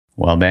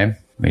Well, babe,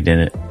 we did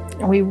it.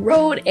 We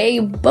wrote a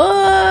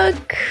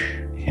book.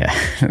 Yeah,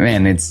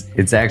 man,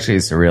 it's actually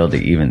surreal to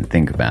even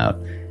think about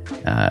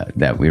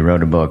that we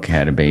wrote a book,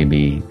 had a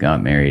baby,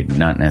 got married,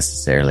 not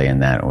necessarily in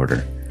that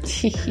order.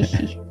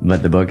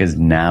 But the book is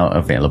now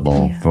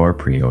available for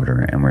pre-order,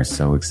 and we're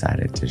so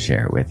excited to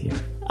share it with you.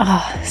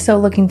 Oh, so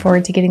looking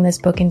forward to getting this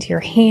book into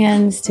your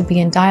hands, to be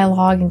in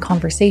dialogue and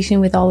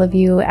conversation with all of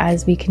you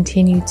as we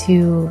continue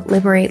to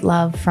liberate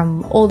love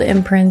from old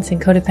imprints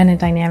and codependent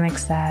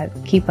dynamics that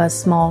keep us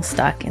small,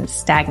 stuck, and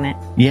stagnant.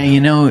 Yeah,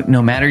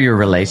 no matter your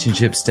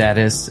relationship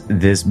status,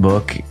 this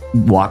book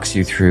walks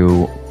you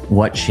through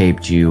what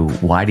shaped you,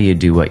 why do you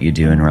do what you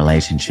do in a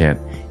relationship.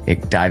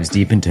 It dives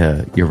deep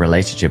into your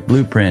relationship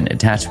blueprint,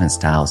 attachment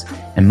styles,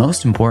 and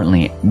most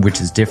importantly,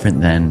 which is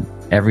different than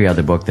every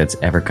other book that's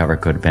ever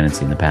covered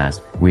codependency in the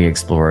past, we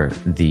explore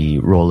the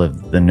role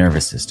of the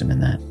nervous system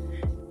in that.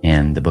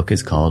 And the book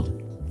is called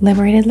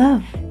Liberated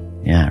Love.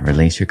 Yeah,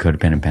 release your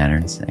codependent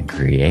patterns and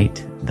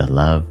create the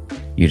love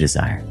you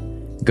desire.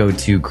 Go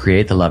to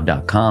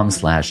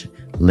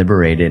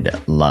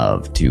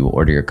createthelove.com/liberatedlove to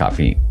order your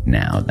copy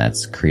now.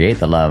 That's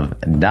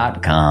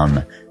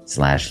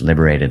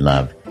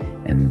createthelove.com/liberatedlove.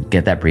 And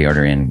get that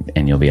pre-order in,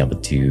 and you'll be able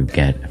to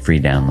get a free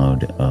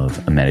download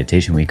of a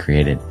meditation we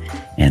created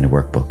and a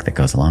workbook that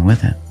goes along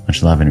with it.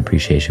 Much love and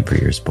appreciation for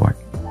your support.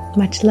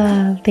 Much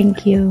love.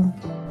 Thank you.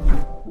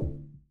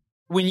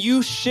 When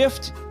you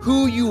shift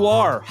who you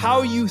are,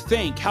 how you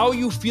think, how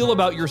you feel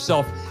about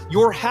yourself,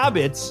 your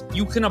habits,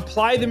 you can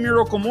apply the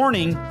Miracle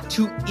Morning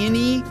to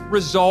any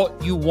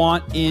result you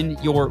want in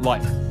your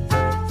life.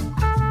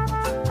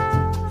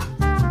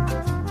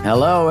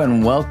 Hello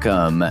and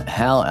welcome,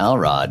 Hal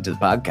Elrod, to the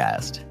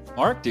podcast.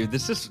 Mark, dude,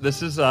 this is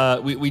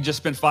we just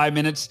spent 5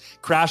 minutes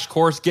crash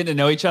course getting to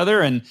know each other,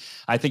 and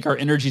I think our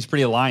energy is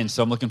pretty aligned.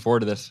 So I'm looking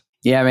forward to this.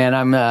 Yeah, man.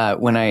 I'm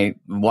when I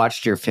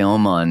watched your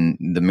film on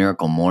the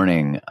Miracle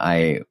Morning,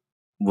 it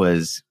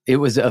was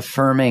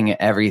affirming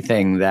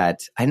everything that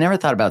I never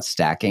thought about,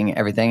 stacking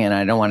everything, and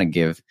I don't want to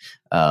give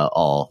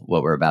all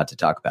what we're about to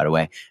talk about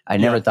away. I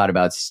never thought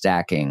about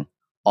stacking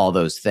all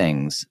those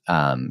things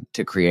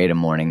to create a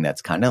morning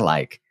that's kind of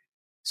like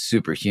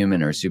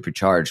superhuman or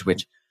supercharged,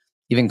 which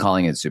even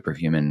calling it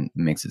superhuman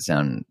makes it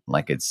sound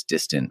like it's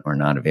distant or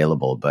not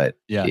available, but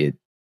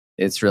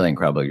it's really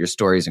incredible. Your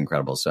story is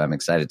incredible. So I'm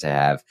excited to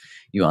have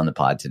you on the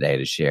pod today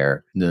to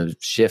share the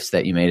shifts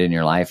that you made in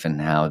your life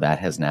and how that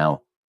has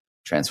now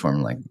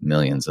transformed like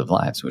millions of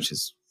lives, which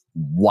is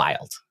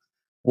wild.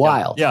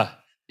 Yeah.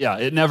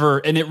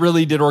 It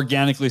really did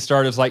organically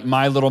start as like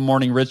my little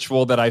morning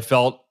ritual that I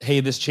felt,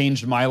 hey, this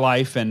changed my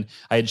life. And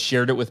I had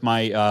shared it with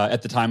my,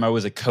 at the time I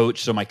was a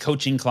coach. So my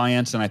coaching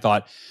clients, and I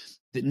thought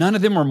that none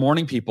of them were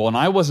morning people. And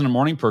I wasn't a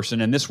morning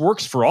person. And this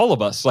works for all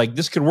of us. Like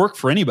this could work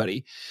for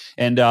anybody.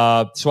 And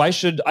so I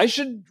should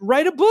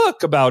write a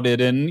book about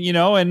it. And,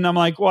 and I'm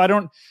like,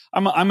 well,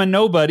 I'm a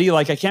nobody.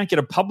 Like I can't get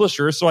a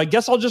publisher. So I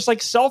guess I'll just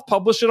like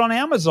self-publish it on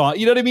Amazon.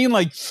 You know what I mean?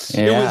 Like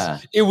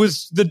it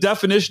was the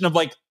definition of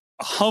like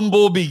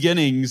humble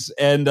beginnings.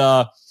 And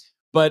I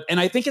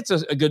think it's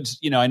a good,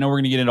 I know we're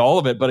going to get into all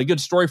of it, but a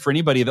good story for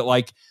anybody that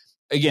like,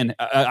 again,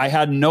 I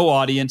had no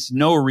audience,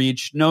 no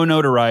reach, no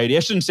notoriety. I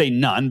shouldn't say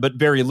none, but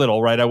very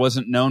little, right? I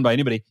wasn't known by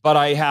anybody, but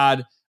I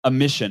had a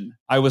mission.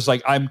 I was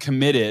like, I'm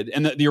committed.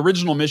 And the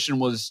original mission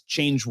was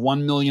change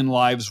 1 million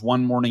lives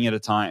one morning at a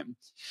time,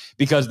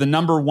 because the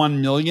number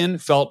 1 million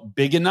felt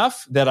big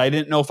enough that I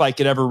didn't know if I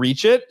could ever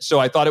reach it. So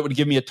I thought it would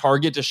give me a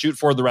target to shoot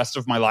for the rest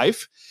of my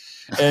life.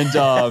 And, it's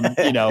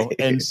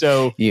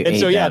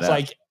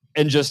like,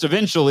 and just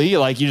eventually,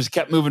 like you just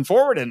kept moving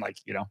forward and like,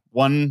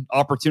 one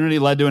opportunity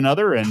led to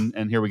another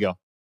and here we go.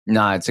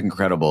 No, it's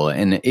incredible.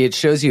 And it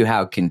shows you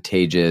how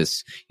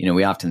contagious,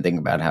 we often think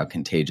about how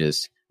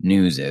contagious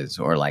news is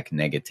or like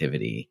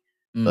negativity,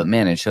 but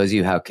man, it shows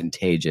you how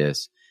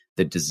contagious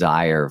the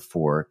desire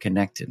for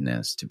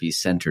connectedness, to be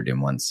centered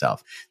in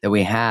oneself, that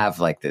we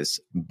have like this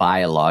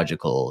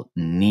biological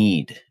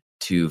need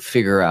to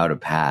figure out a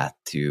path,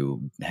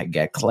 to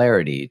get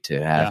clarity,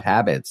 to have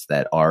habits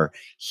that are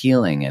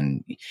healing.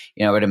 And,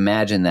 I would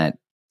imagine that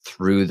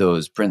through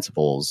those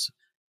principles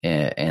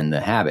and the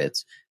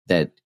habits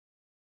that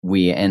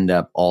we end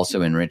up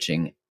also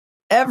enriching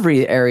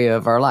every area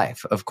of our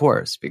life, of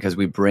course, because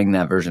we bring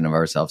that version of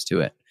ourselves to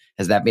it.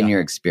 Has that been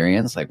your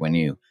experience? Like when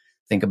you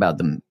think about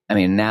them, I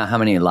mean, now how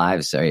many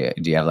lives do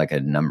you have like a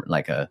number,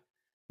 like a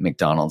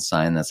McDonald's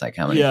sign that's like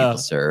how many people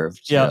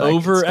served?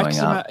 Over X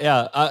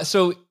amount.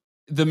 So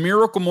the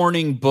Miracle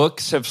Morning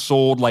books have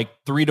sold like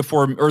 3 to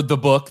 4, or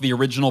the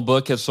original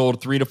book has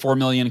sold 3 to 4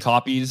 million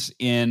copies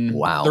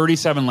in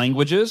 37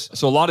 languages.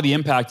 So a lot of the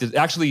impact is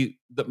actually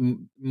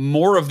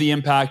more of the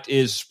impact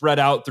is spread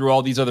out through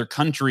all these other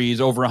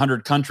countries, over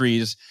 100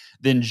 countries,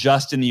 than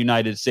just in the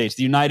United States.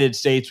 The United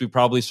States, we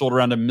probably sold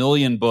around 1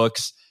 million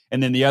books,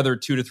 and then the other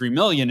 2 to 3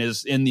 million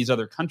is in these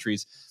other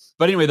countries.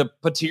 But anyway,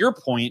 but to your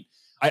point,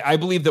 I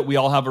believe that we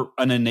all have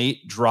an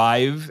innate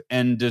drive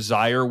and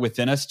desire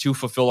within us to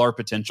fulfill our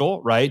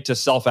potential, right? To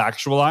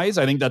self-actualize.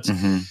 I think that's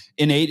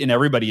innate in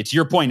everybody. It's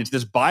your point. It's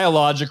this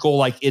biological,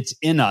 like it's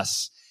in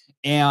us.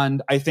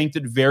 And I think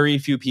that very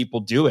few people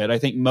do it. I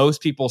think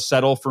most people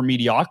settle for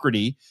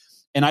mediocrity.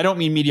 And I don't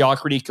mean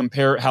mediocrity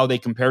how they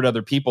compare to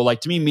other people.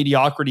 Like, to me,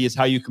 mediocrity is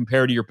how you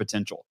compare to your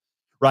potential,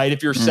 right?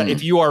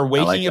 If you are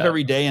waking up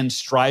every day and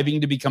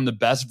striving to become the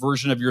best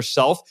version of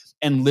yourself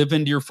and live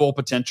into your full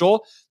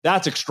potential,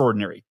 that's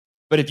extraordinary.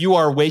 But if you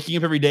are waking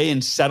up every day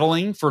and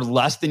settling for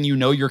less than you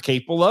know you're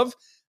capable of,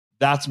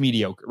 that's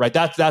mediocre, right?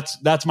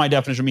 That's my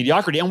definition of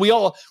mediocrity. And we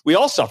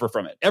all suffer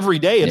from it every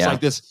day. It's like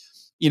this,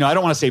 I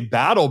don't want to say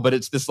battle, but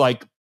it's this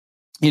like,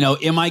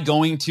 am I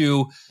going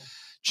to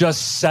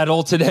just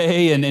settle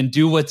today and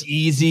do what's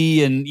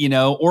easy and,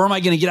 or am I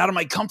going to get out of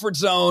my comfort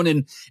zone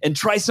and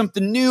try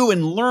something new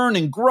and learn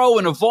and grow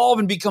and evolve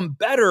and become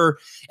better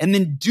and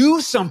then do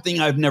something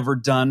I've never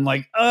done?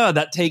 Like,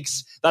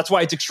 that's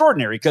why it's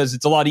extraordinary, because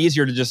it's a lot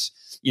easier to just,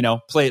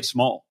 play it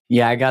small.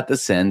 Yeah, I got the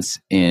sense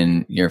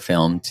in your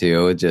film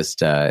too, just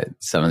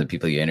some of the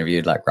people you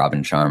interviewed, like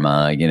Robin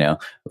Sharma,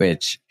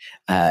 which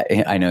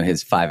I know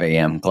his 5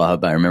 a.m.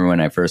 club. I remember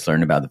when I first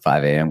learned about the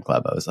 5 a.m.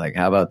 club, I was like,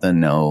 how about the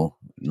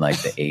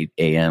 8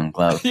 a.m.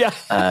 club? Yeah.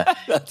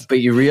 But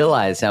you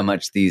realize how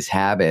much these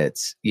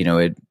habits,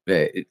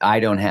 I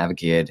don't have a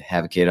kid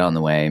on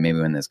the way.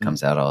 Maybe when this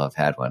comes out, I'll have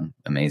had one.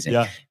 Amazing.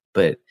 Yeah.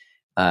 But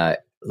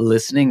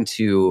listening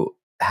to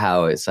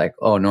how it's like,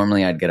 oh,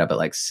 normally I'd get up at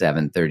like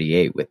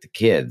 7:38 with the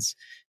kids,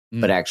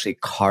 but actually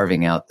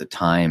carving out the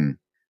time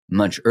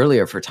much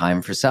earlier for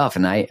time for self.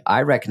 And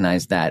I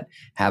recognized that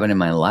habit in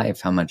my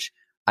life, how much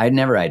I'd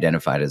never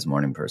identified as a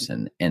morning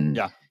person. And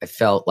I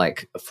felt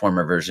like a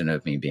former version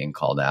of me being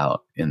called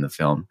out in the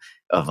film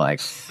of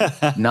like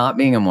not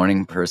being a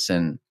morning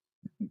person.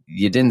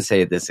 You didn't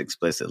say this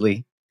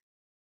explicitly,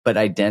 but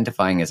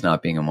identifying as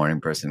not being a morning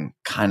person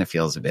kind of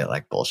feels a bit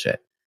like bullshit,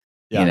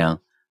 Like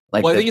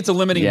I think it's a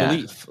limiting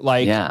belief.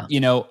 Like, I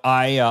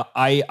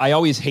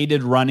always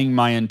hated running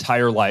my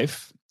entire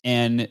life.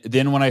 And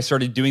then when I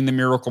started doing the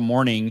Miracle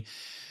Morning,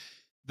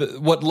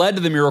 what led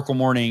to the Miracle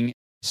Morning,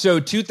 so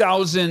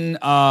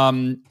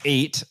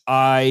 2008,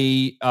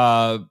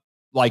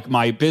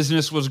 my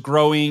business was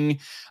growing.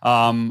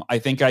 I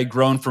think I'd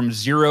grown from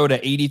 $0 to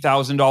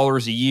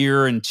 $80,000 a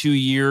year in 2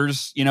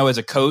 years, as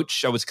a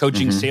coach. I was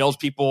coaching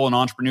salespeople and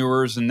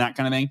entrepreneurs and that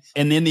kind of thing.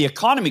 And then the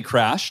economy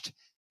crashed.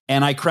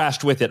 And I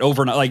crashed with it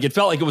overnight. Like, it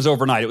felt like it was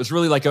overnight. It was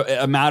really like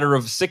a matter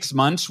of 6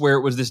 months where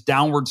it was this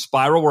downward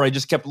spiral where I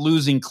just kept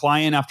losing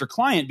client after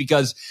client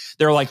because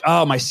they're like,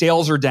 oh, my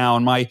sales are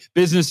down. My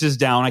business is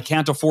down. I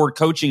can't afford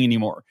coaching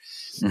anymore.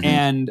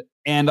 And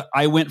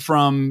I went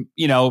from,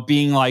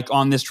 being like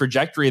on this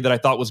trajectory that I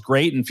thought was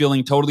great and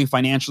feeling totally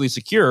financially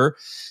secure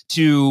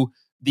to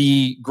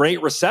the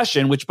Great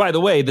Recession, which, by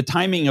the way, the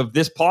timing of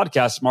this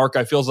podcast, Mark,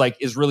 I feels like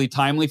is really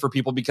timely for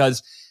people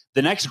because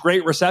the next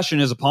Great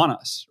Recession is upon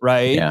us,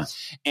 right? Yeah,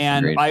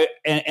 and agreed.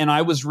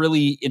 I was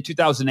really in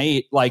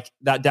 2008, like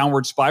that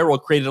downward spiral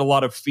created a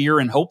lot of fear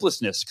and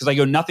hopelessness because I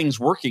go, nothing's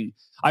working.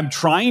 I'm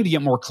trying to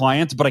get more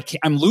clients, but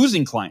I'm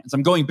losing clients.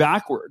 I'm going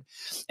backward.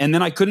 And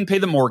then I couldn't pay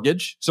the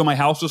mortgage. So my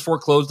house was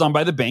foreclosed on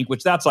by the bank,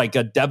 which that's like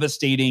a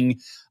devastating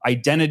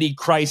identity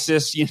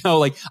crisis.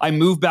 Like I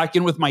moved back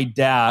in with my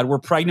dad. We're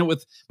pregnant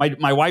with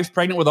my wife's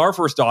pregnant with our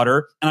first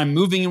daughter. And I'm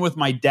moving in with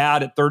my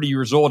dad at 30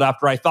 years old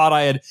after I thought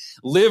I had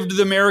lived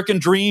the American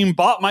dream,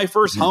 bought my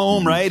first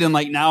home, right? And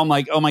like, now I'm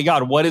like, oh my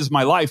God, what is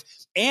my life?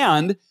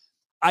 And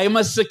I am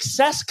a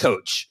success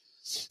coach.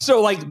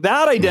 So like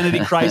that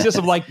identity crisis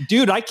of like,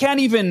 dude, I can't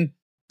even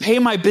pay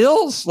my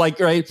bills. Like,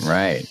 right.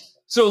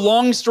 So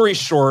long story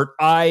short,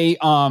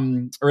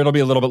 or it'll be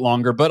a little bit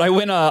longer, but I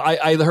went,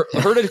 I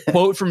heard a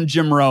quote from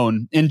Jim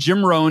Rohn, and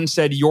Jim Rohn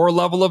said, your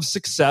level of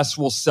success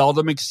will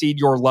seldom exceed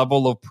your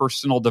level of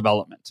personal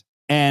development.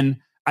 And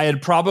I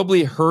had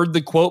probably heard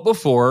the quote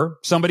before.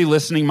 Somebody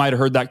listening might have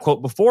heard that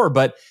quote before,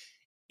 but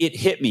it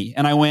hit me.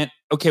 And I went,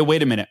 okay,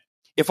 wait a minute.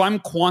 If I'm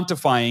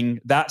quantifying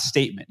that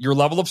statement, your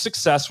level of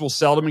success will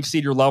seldom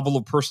exceed your level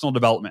of personal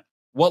development.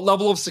 What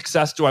level of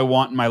success do I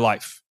want in my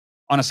life?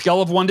 On a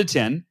scale of 1 to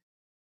 10,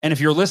 and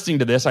if you're listening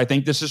to this, I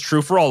think this is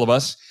true for all of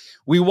us,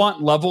 we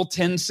want level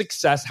 10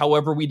 success,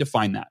 however we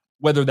define that,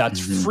 whether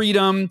that's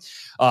freedom,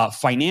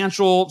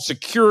 financial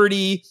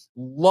security,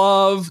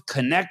 love,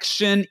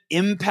 connection,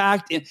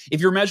 impact.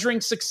 If you're measuring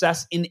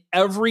success in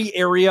every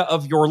area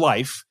of your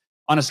life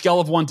on a scale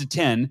of 1 to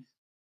 10,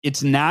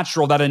 it's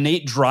natural that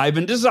innate drive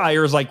and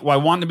desire is like, well,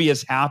 I want to be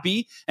as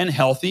happy and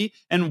healthy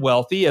and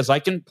wealthy as I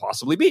can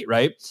possibly be,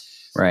 right?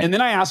 And then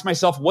I ask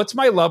myself, what's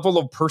my level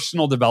of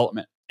personal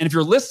development? And if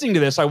you're listening to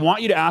this, I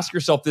want you to ask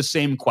yourself this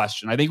same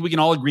question. I think we can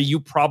all agree you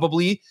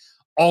probably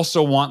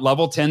also want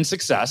level 10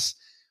 success.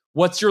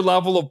 What's your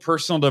level of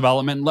personal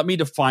development? Let me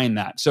define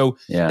that. So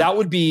that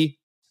would be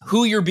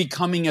who you're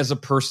becoming as a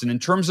person in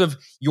terms of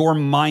your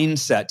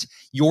mindset,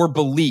 your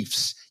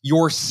beliefs,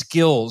 your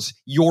skills,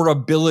 your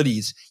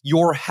abilities,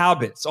 your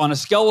habits. On a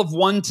scale of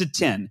 1 to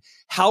 10,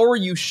 how are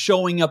you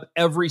showing up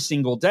every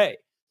single day?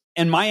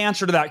 And my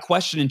answer to that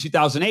question in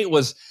 2008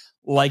 was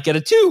like at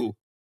a 2,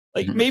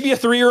 like maybe a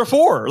 3 or a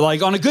 4,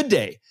 like on a good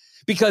day.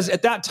 Because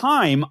at that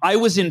time, I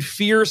was in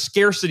fear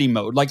scarcity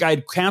mode. Like I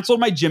had canceled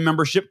my gym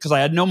membership because I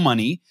had no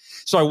money.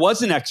 So I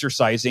wasn't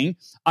exercising.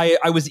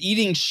 I was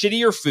eating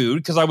shittier food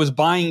because I was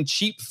buying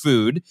cheap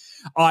food.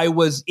 I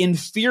was in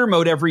fear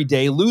mode every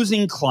day,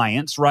 losing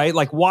clients, right?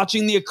 Like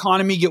watching the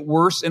economy get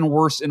worse and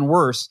worse and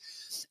worse.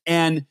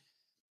 And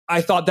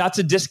I thought that's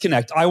a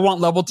disconnect. I want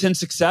level 10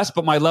 success,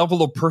 but my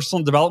level of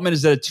personal development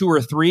is at a 2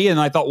 or 3. And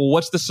I thought, well,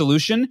 what's the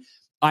solution?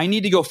 I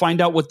need to go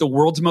find out what the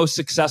world's most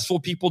successful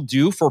people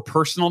do for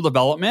personal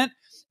development.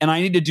 And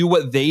I need to do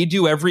what they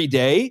do every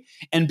day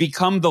and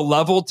become the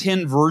level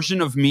 10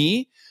 version of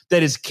me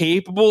that is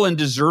capable and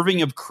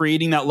deserving of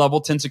creating that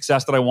level 10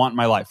 success that I want in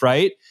my life,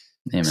 right?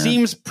 Amen.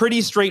 Seems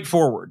pretty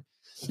straightforward.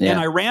 Yeah. And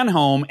I ran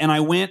home and I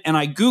went and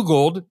I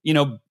Googled,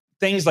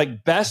 things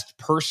like best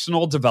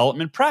personal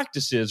development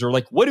practices, or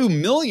like what do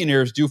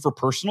millionaires do for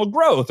personal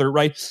growth, or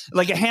right,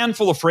 like a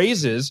handful of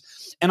phrases.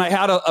 And I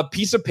had a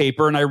piece of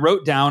paper and I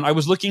wrote down, I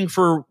was looking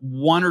for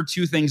 1 or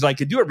 2 things I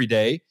could do every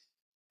day.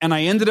 And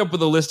I ended up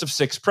with a list of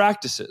 6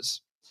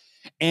 practices.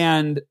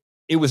 And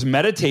it was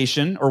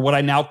meditation, or what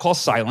I now call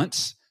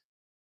silence,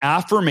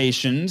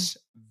 affirmations,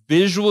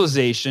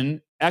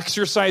 visualization,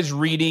 exercise,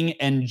 reading,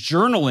 and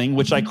journaling,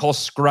 which I call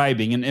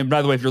scribing. And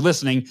by the way, if you're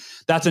listening,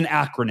 that's an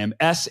acronym,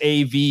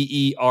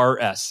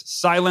 SAVERS,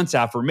 silence,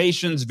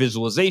 affirmations,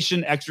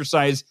 visualization,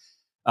 exercise,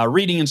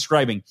 reading, and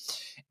scribing.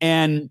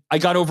 And I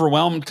got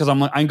overwhelmed because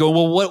I'm going,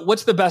 well,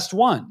 what's the best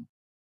one?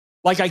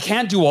 Like, I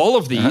can't do all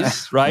of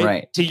these, right?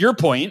 Right. To your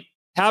point,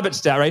 habit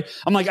stat, right?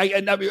 I'm like,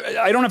 I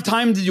don't have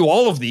time to do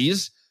all of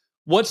these.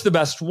 What's the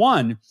best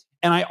one?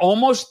 And I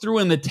almost threw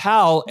in the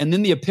towel. And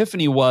then the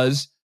epiphany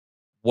was,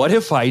 what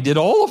if I did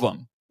all of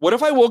them? What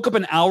if I woke up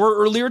an hour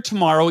earlier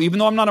tomorrow, even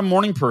though I'm not a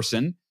morning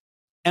person,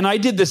 and I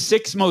did the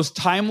 6 most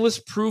timeless,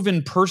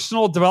 proven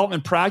personal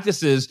development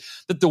practices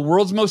that the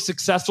world's most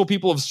successful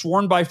people have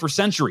sworn by for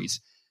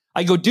centuries?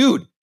 I go,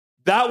 dude,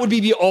 that would be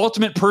the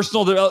ultimate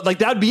personal development. Like,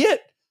 that'd be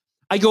it.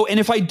 I go, and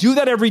if I do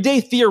that every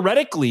day,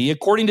 theoretically,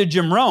 according to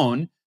Jim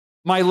Rohn,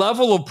 my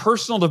level of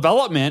personal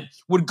development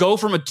would go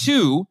from a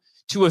 2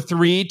 to a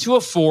 3 to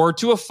a 4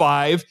 to a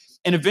 5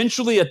 and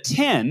eventually a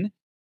 10.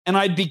 And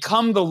I'd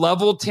become the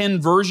level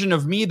 10 version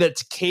of me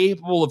that's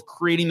capable of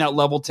creating that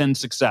level 10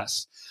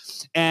 success.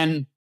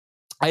 And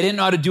I didn't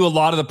know how to do a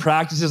lot of the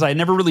practices. I had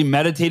never really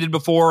meditated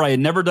before. I had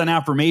never done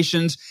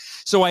affirmations.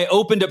 So I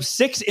opened up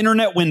 6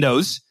 internet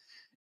windows,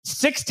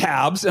 6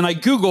 tabs, and I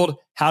Googled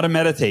how to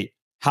meditate,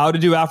 how to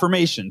do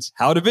affirmations,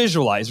 how to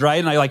visualize, right?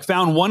 And I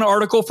found one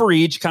article for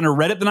each, kind of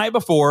read it the night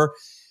before.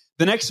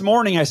 The next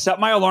morning, I set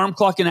my alarm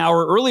clock an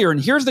hour earlier. And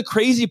here's the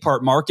crazy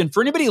part, Mark. And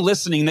for anybody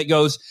listening that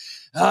goes,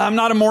 I'm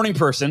not a morning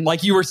person,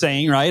 like you were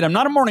saying, right? I'm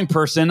not a morning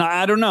person.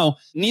 I don't know.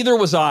 Neither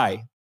was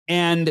I.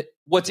 And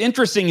what's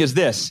interesting is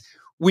this.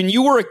 When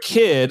you were a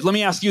kid, let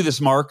me ask you this,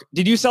 Mark.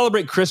 Did you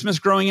celebrate Christmas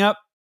growing up?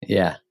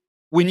 Yeah.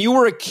 When you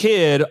were a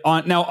kid,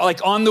 on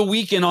the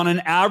weekend, on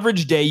an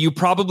average day, you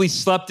probably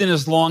slept in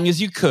as long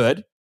as you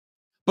could.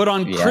 But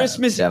on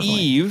Christmas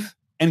definitely. Eve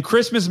and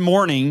Christmas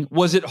morning,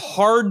 was it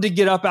hard to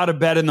get up out of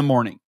bed in the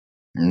morning?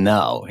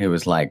 No, it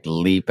was like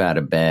leap out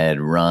of bed,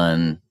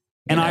 run.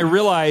 And I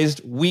realized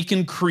we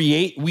can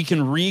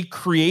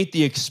recreate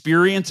the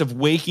experience of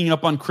waking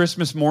up on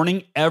Christmas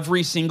morning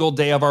every single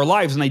day of our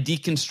lives. And I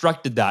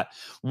deconstructed that.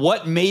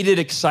 What made it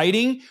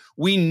exciting?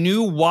 We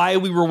knew why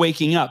we were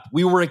waking up.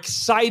 We were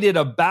excited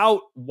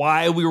about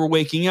why we were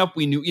waking up.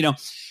 We knew,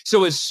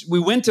 so as we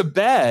went to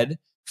bed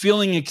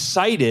feeling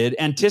excited,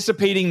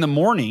 anticipating the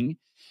morning.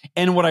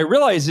 And what I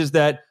realized is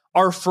that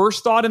our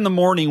first thought in the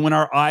morning when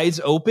our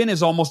eyes open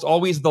is almost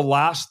always the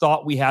last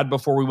thought we had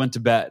before we went to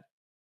bed.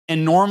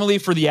 And normally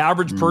for the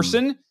average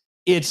person,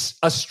 it's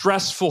a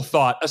stressful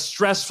thought, a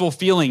stressful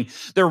feeling.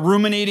 They're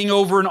ruminating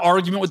over an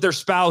argument with their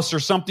spouse or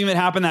something that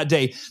happened that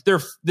day. They're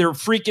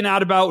freaking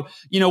out about,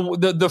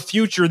 the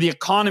future, the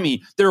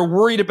economy. They're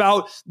worried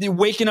about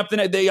waking up the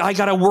next day. I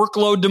got a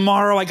workload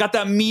tomorrow. I got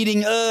that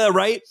meeting,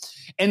 right?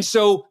 And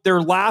so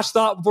their last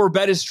thought before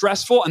bed is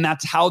stressful, and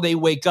that's how they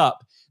wake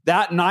up.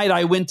 That night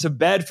I went to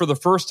bed for the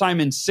first time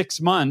in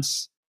 6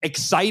 months,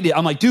 excited.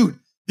 I'm like, dude,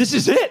 this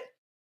is it.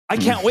 I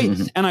can't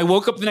wait. And I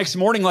woke up the next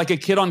morning like a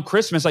kid on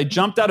Christmas. I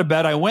jumped out of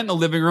bed. I went in the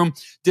living room,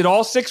 did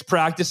all 6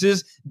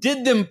 practices,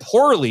 did them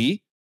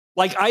poorly.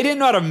 Like, I didn't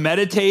know how to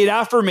meditate.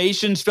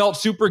 Affirmations felt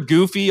super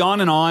goofy,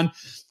 on and on.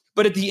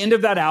 But at the end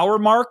of that hour,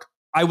 Mark,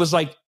 I was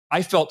like,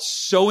 I felt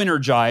so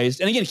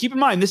energized. And again, keep in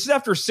mind, this is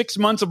after 6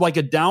 months of like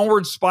a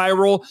downward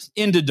spiral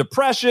into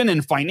depression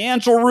and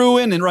financial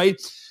ruin. And right.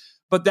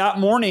 But that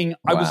morning,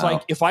 I was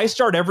like, if I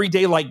start every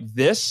day like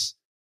this,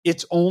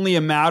 it's only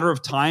a matter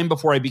of time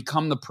before I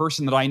become the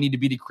person that I need to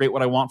be to create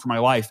what I want for my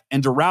life.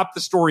 And to wrap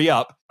the story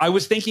up, I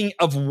was thinking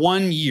of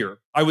 1 year.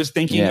 I was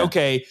thinking,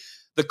 okay,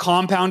 the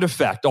compound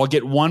effect. I'll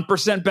get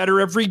 1% better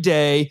every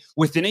day.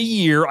 Within a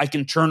year, I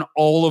can turn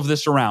all of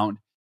this around.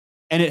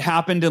 And it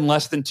happened in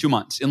less than 2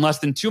 months. In less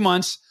than 2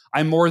 months,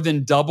 I more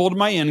than doubled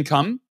my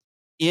income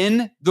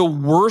in the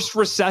worst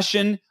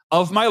recession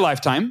of my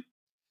lifetime.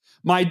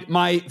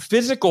 My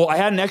physical, I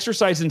hadn't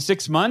exercised in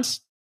 6 months.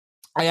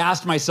 I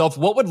asked myself,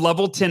 what would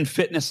level 10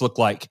 fitness look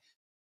like?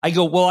 I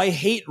go, well, I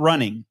hate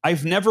running.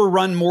 I've never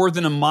run more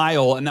than a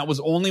mile, and that was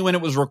only when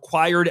it was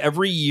required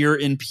every year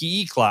in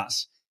PE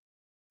class.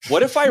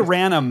 What if I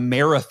ran a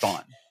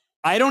marathon?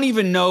 I don't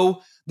even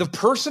know the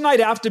person I'd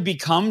have to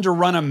become to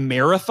run a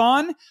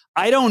marathon.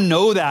 I don't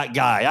know that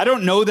guy. I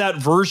don't know that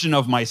version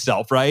of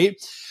myself, right?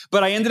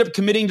 But I ended up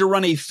committing to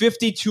run a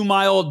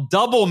 52-mile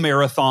double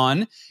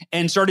marathon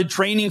and started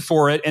training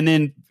for it, and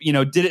then,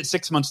 did it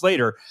 6 months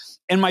later.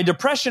 And my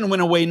depression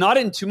went away, not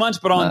in 2 months,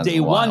 but on day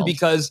one,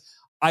 because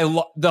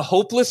the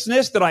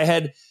hopelessness that I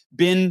had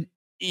been,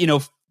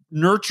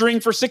 nurturing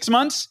for 6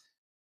 months,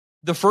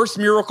 the first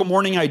miracle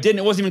morning I did, and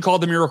it wasn't even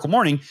called the miracle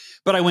morning,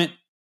 but I went,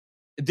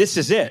 this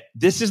is it.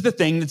 This is the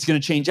thing that's going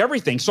to change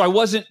everything. So I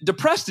wasn't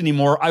depressed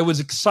anymore. I was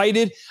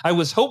excited. I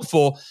was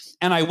hopeful.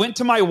 And I went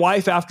to my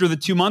wife after the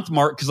 2-month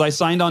mark because I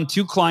signed on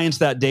 2 clients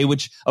that day,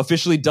 which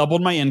officially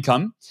doubled my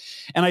income.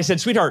 And I said,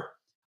 sweetheart,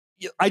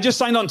 I just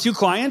signed on 2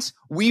 clients.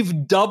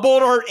 We've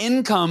doubled our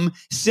income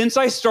since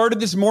I started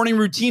this morning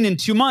routine in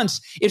 2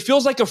 months. It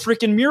feels like a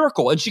freaking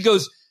miracle. And she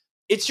goes,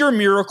 it's your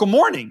miracle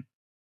morning.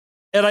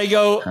 And I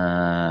go,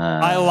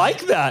 I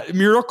like that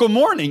miracle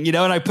morning, and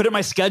I put it in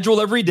my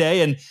schedule every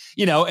day and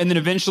then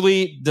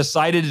eventually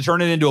decided to turn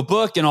it into a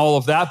book and all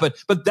of that.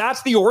 But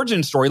that's the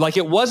origin story. Like,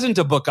 it wasn't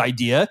a book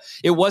idea.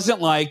 It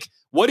wasn't like,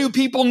 what do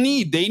people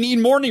need? They need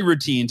morning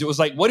routines. It was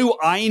like, what do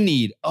I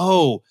need?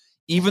 Oh,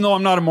 even though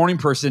I'm not a morning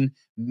person,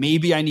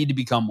 maybe I need to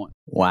become one.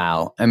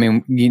 Wow. I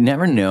mean, you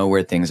never know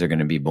where things are going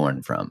to be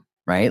born from,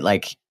 right?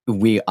 Like,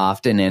 we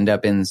often end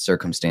up in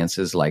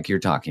circumstances like you're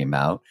talking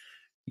about,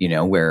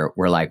 where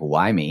we're like,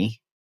 why me?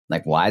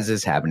 Like, why is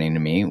this happening to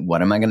me?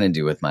 What am I going to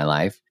do with my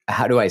life?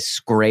 How do I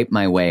scrape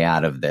my way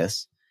out of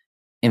this?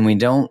 And we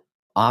don't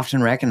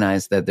often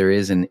recognize that there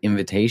is an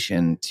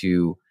invitation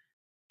to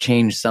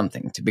change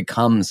something, to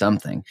become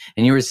something.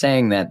 And you were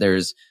saying that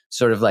there's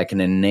sort of like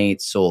an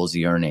innate soul's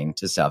yearning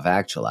to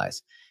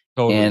self-actualize.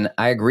 Totally. And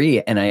I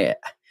agree. And I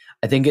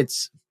think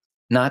it's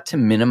not to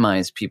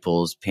minimize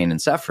people's pain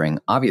and suffering,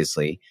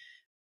 obviously,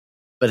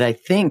 but I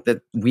think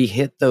that we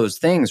hit those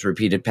things,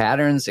 repeated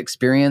patterns,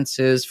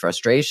 experiences,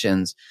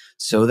 frustrations,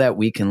 so that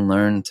we can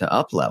learn to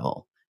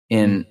up-level.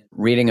 In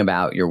reading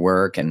about your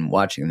work and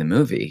watching the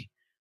movie,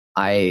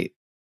 I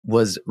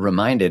was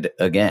reminded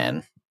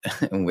again,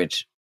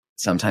 which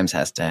sometimes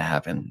has to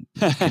happen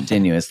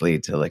continuously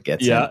till it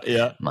gets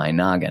in my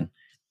noggin,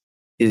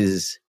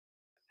 is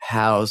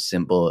how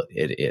simple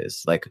it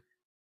is. Like,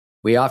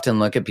 we often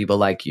look at people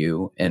like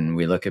you, and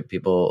we look at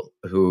people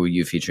who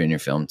you feature in your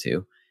film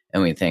too,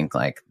 and we think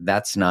like,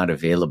 that's not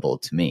available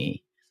to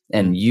me.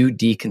 And you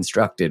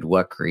deconstructed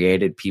what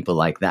created people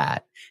like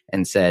that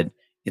and said,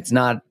 it's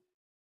not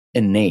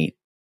innate,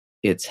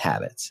 it's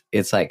habits.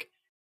 It's like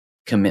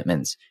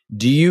commitments.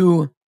 Do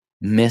you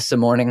miss a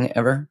morning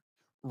ever?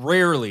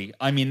 Rarely.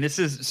 I mean,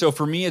 so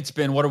for me, it's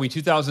been,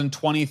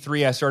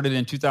 2023? I started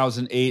in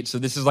 2008. So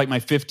this is like my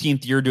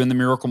 15th year doing the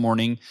Miracle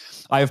Morning.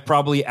 I've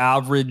probably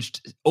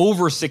averaged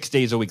over 6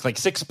 days a week, like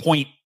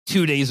 6.2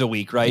 days a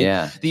week, right?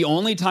 Yeah. The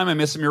only time I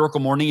miss a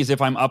Miracle Morning is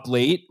if I'm up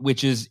late,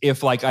 which is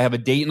if like I have a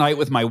date night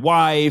with my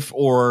wife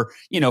or,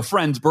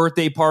 friend's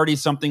birthday party,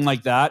 something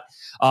like that.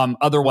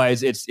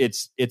 Otherwise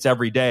it's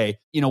every day.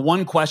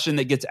 One question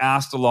that gets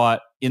asked a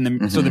lot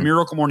so the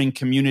Miracle Morning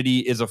community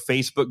is a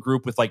Facebook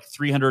group with like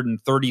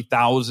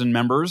 330,000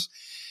 members.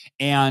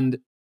 And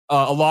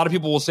a lot of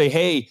people will say,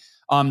 hey,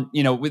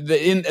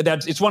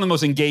 it's one of the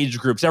most engaged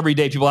groups. Every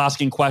day, people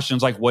asking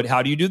questions like,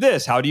 how do you do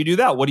this? How do you do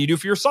that? What do you do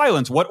for your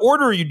silence? What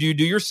order do you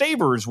do your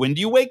savers? When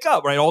do you wake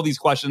up? Right? All these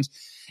questions.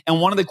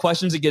 And one of the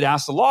questions that get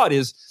asked a lot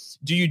is,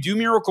 do you do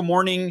Miracle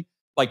Morning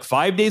like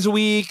 5 days a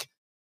week,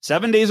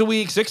 7 days a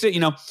week, 6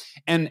 days,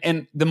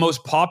 and the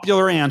most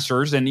popular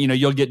answers, and,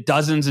 you'll get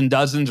dozens and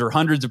dozens or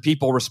hundreds of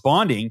people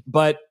responding,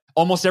 but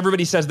almost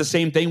everybody says the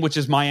same thing, which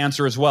is my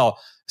answer as well.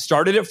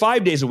 Started at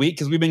 5 days a week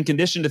because we've been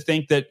conditioned to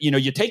think that,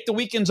 you take the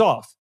weekends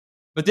off.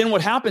 But then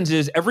what happens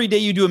is every day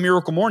you do a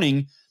Miracle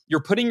Morning,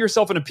 you're putting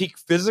yourself in a peak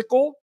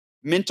physical,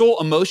 mental,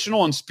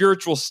 emotional, and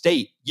spiritual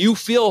state. You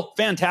feel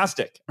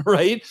fantastic,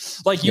 right?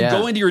 Like you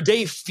go into your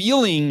day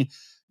feeling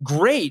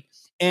great.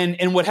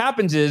 And what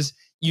happens is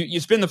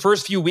you spend the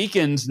first few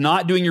weekends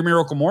not doing your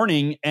Miracle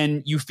Morning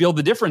and you feel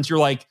the difference. You're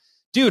like,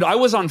 dude, I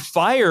was on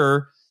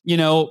fire,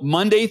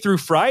 Monday through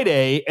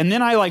Friday. And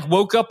then I like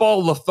woke up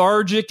all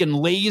lethargic and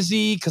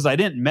lazy because I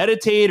didn't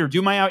meditate or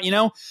do my out,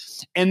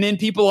 and then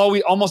people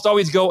almost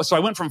always go. So I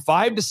went from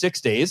 5 to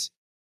 6 days.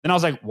 Then I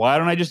was like, why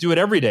don't I just do it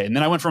every day? And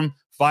then I went from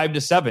 5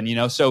 to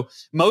 7, so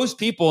most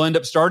people end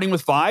up starting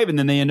with 5 and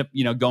then they end up,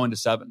 going to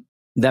 7.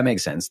 That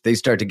makes sense. They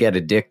start to get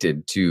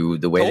addicted to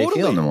the way they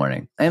feel in the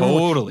morning.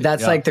 And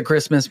that's like the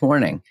Christmas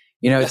morning.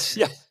 It's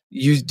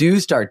you do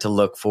start to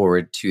look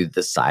forward to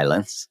the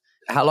silence.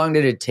 How long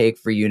did it take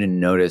for you to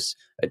notice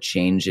a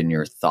change in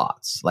your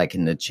thoughts? Like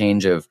in the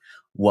change of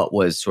what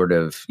was sort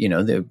of,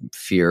 the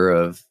fear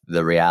of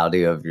the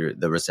reality of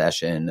the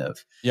recession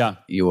of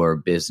your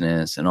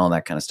business and all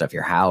that kind of stuff,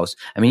 your house.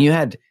 I mean, you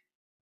had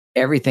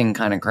everything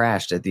kind of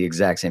crashed at the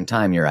exact same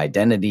time. Your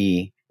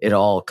identity, it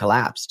all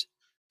collapsed.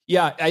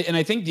 Yeah. And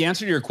I think the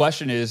answer to your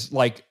question is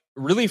like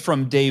really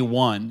from day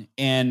one,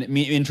 and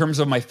me in terms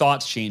of my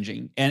thoughts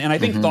changing. And I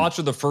think thoughts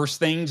are the first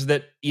things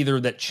that either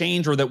that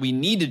change or that we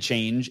need to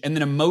change. And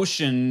then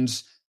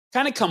emotions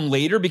kind of come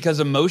later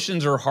because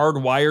emotions are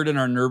hardwired in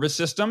our nervous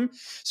system.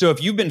 So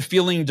if you've been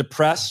feeling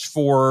depressed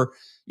for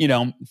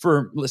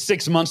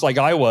 6 months like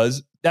I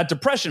was, that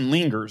depression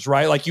lingers,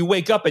 right? Like you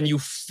wake up and you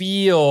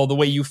feel the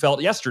way you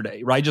felt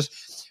yesterday, right?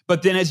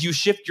 But then as you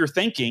shift your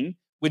thinking,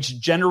 which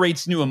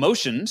generates new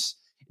emotions,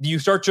 you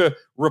start to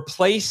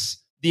replace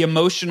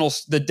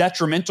the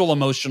detrimental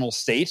emotional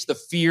states, the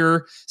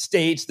fear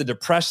states, the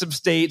depressive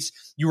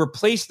states. You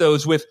replace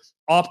those with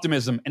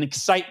optimism and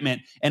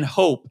excitement and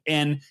hope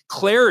and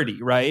clarity,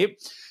 right?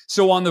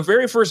 So on the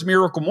very first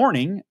miracle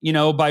morning,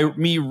 by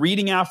me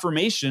reading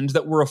affirmations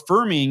that were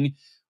affirming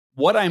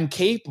what I'm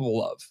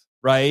capable of,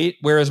 right?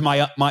 Whereas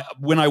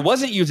when I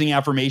wasn't using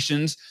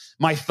affirmations,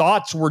 my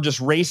thoughts were just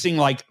racing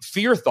like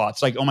fear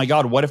thoughts, like, oh my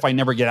God, what if I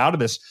never get out of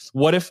this?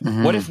 What if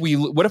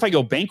I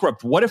go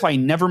bankrupt? What if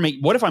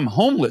I'm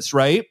homeless,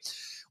 right?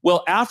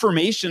 Well,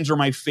 affirmations are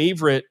my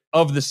favorite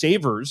of the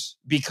savers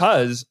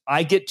because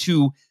I get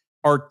to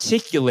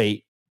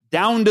articulate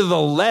down to the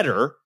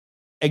letter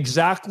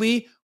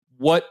exactly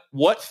what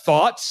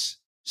thoughts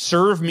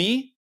serve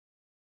me,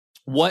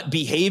 what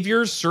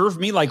behaviors serve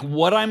me, like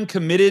what I'm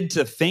committed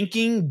to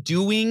thinking,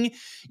 doing,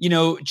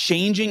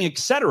 changing,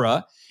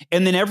 etc.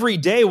 And then every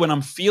day when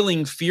I'm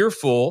feeling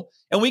fearful,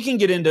 and we can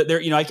get into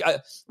there,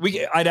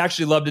 I'd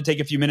actually love to take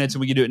a few minutes and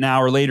we can do it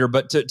now or later,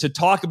 but to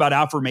talk about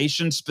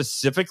affirmations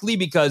specifically,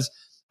 because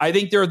I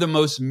think they're the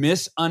most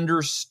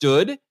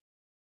misunderstood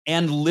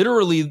and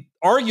literally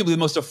arguably the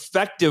most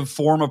effective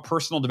form of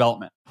personal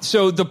development.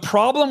 So the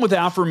problem with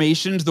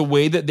affirmations, the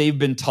way that they've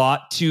been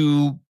taught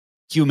to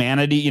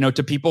humanity,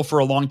 to people for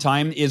a long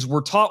time, is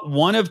we're taught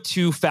one of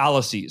two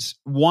fallacies.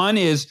 One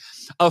is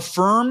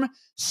affirm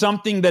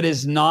something that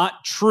is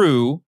not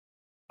true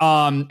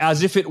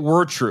as if it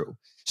were true.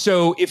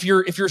 So if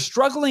you're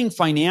struggling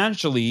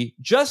financially,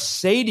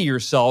 just say to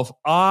yourself,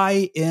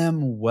 I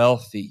am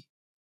wealthy.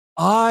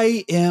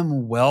 I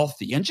am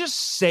wealthy, and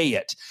just say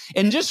it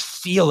and just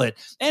feel it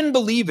and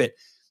believe it.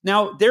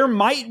 Now, there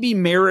might be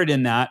merit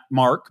in that,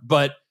 Mark,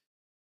 but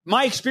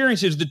my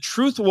experience is the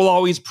truth will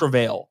always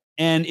prevail.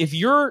 And if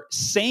you're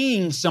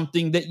saying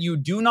something that you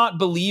do not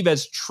believe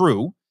as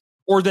true,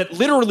 or that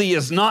literally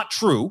is not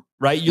true,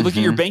 right? You look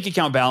at your bank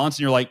account balance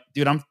and you're like,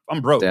 dude, I'm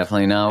broke.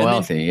 Definitely not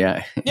wealthy.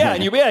 Yeah.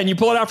 And you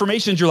pull out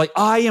affirmations. You're like,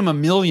 I am a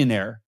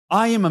millionaire.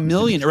 I am a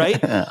millionaire,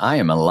 right? I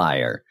am a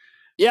liar.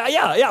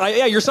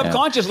 Yeah. Your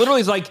subconscious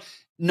literally is like,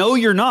 no,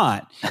 you're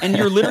not. And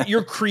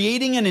you're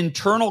creating an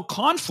internal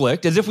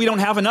conflict as if we don't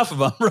have enough of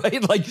them,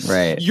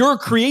 right? You're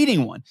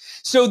creating one.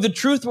 So the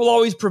truth will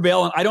always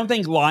prevail. And I don't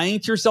think lying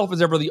to yourself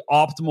is ever the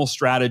optimal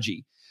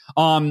strategy.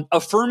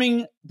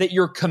 Affirming that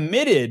you're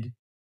committed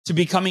to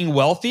becoming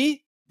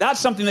wealthy, that's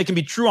something that can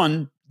be true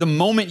on the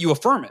moment you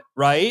affirm it,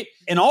 right?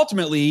 And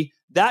ultimately,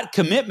 that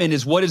commitment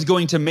is what is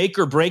going to make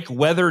or break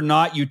whether or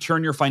not you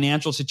turn your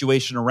financial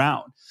situation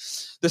around.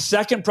 The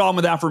second problem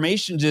with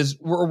affirmations is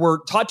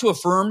we're taught to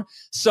affirm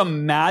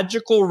some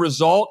magical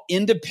result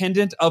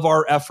independent of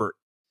our effort.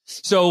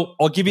 So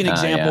I'll give you an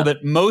example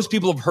that most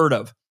people have heard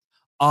of.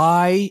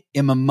 I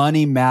am a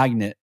money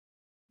magnet.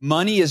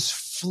 Money is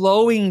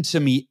flowing to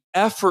me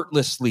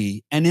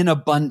effortlessly and in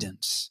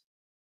abundance,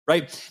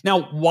 right?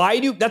 Now,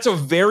 that's a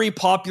very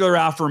popular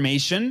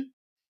affirmation.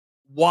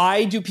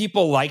 Why do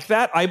people like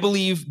that? I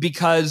believe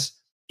because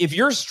if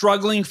you're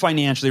struggling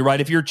financially, right?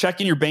 If you're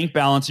checking your bank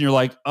balance and you're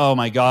like, oh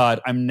my God,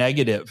 I'm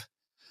negative.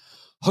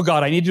 Oh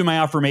God, I need to do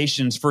my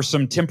affirmations for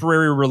some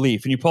temporary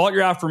relief. And you pull out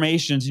your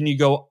affirmations and you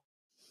go,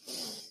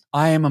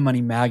 I am a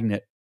money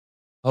magnet.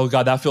 Oh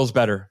God, that feels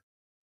better.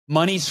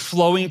 Money's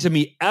flowing to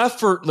me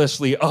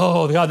effortlessly.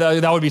 Oh God,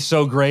 that would be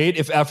so great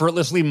if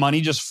effortlessly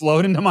money just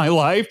flowed into my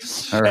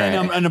life. All right.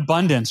 And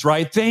abundance,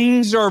 right?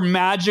 Things are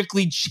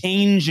magically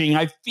changing.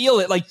 I feel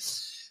it.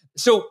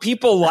 So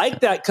people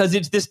like that because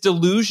it's this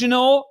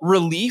delusional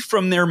relief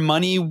from their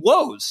money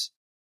woes.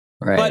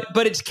 Right.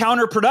 But it's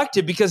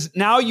counterproductive because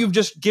now you've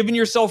just given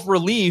yourself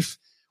relief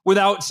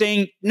without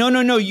saying,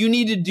 no, you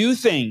need to do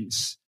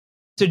things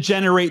to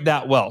generate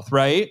that wealth,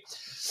 right?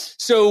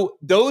 So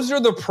those are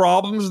the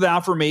problems with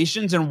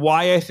affirmations and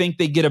why I think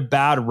they get a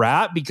bad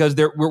rap, because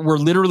we're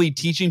literally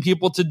teaching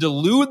people to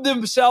delude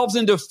themselves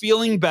into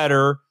feeling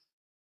better,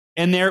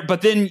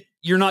 but then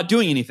you're not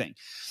doing anything.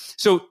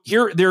 So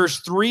there's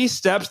 3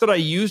 steps that I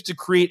use to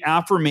create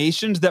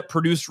affirmations that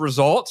produce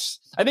results.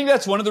 I think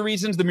that's one of the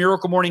reasons the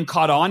Miracle Morning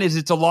caught on is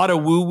it's a lot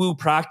of woo-woo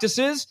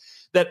practices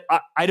that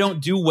I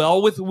don't do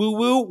well with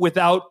woo-woo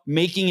without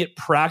making it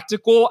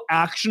practical,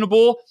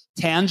 actionable,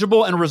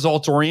 tangible, and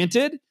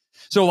results-oriented.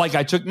 So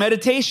I took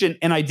meditation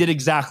and I did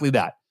exactly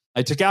that.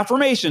 I took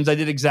affirmations, I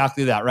did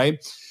exactly that,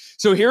 right?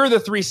 So here are the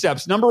 3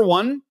 steps. Number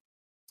 1,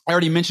 I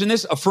already mentioned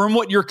this, affirm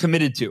what you're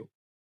committed to.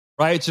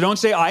 Right? So don't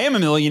say, I am a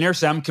millionaire,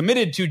 say I'm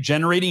committed to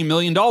generating $1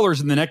 million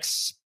in the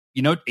next,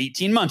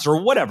 18 months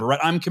or whatever, right?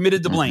 I'm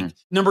committed to blank.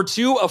 Number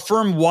 2,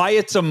 affirm why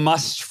it's a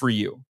must for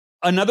you.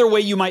 another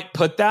way you might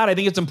put that, I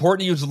think it's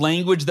important to use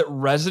language that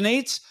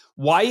resonates.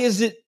 Why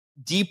is it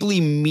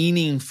deeply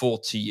meaningful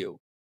to you?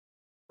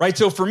 Right?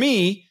 So for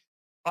me,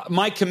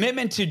 my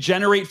commitment to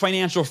generate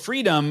financial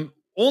freedom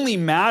only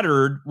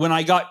mattered when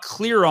I got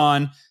clear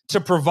on to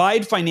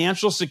provide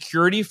financial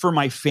security for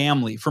my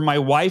family, for my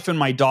wife and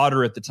my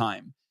daughter at the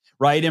time,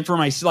 right? And for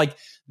my, like,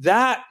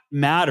 that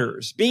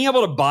matters. Being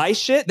able to buy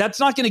shit, that's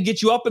not going to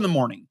get you up in the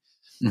morning.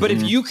 But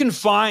if you can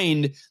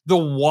find the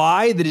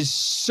why that is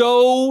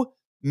so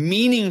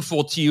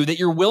meaningful to you that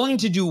you're willing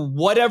to do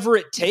whatever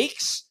it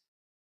takes,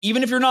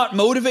 even if you're not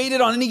motivated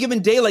on any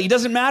given day, like, it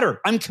doesn't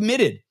matter. I'm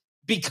committed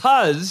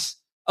because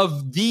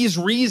of these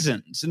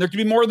reasons. And there could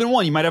be more than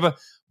one. You might have a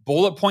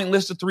bullet point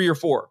list of 3 or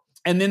 4.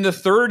 And then the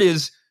third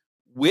is,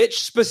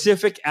 which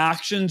specific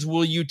actions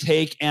will you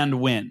take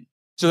and when?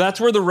 So that's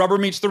where the rubber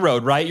meets the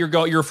road, right?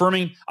 You're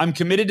affirming, I'm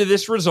committed to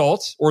this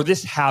result or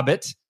this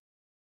habit.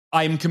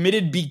 I'm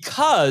committed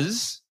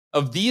because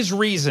of these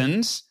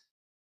reasons.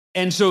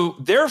 And so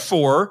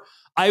therefore,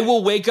 I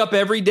will wake up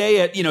every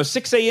day at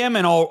 6 a.m.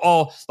 and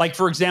I'll like,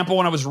 for example,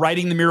 when I was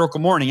writing The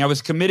Miracle Morning, I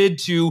was committed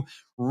to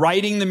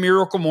writing The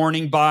Miracle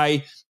Morning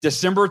by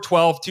December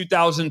 12th,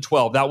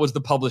 2012. That was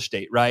the published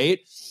date, right?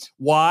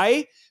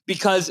 Why?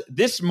 Because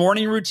this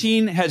morning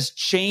routine has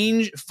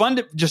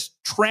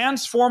just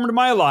transformed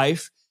my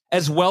life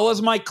as well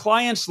as my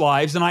clients'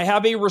 lives. And I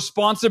have a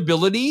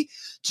responsibility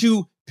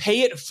to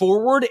pay it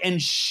forward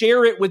and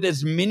share it with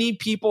as many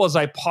people as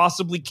I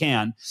possibly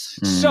can.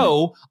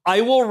 So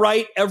I will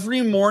write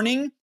every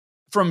morning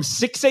from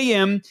 6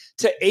 a.m.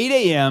 to 8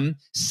 a.m.,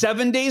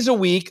 7 days a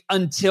week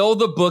until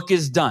the book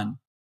is done.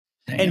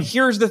 Damn. And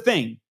here's the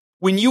thing.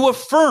 When you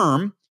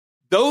affirm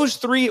those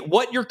 3,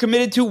 what you're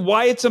committed to,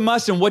 why it's a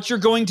must, and what you're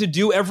going to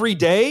do every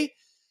day,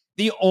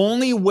 the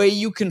only way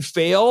you can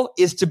fail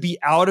is to be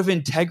out of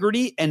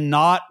integrity and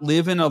not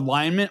live in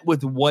alignment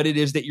with what it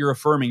is that you're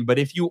affirming. But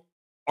if you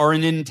are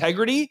in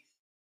integrity,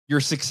 your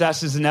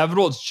success is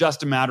inevitable. It's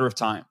just a matter of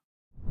time.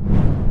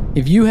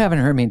 If you haven't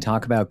heard me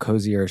talk about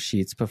Cozy Earth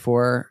sheets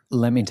before,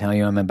 let me tell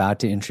you, I'm about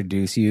to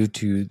introduce you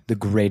to the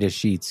greatest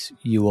sheets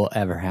you will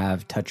ever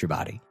have touch your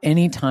body.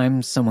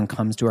 Anytime someone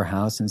comes to our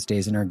house and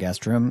stays in our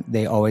guest room,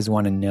 they always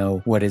want to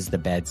know, what is the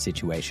bed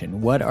situation?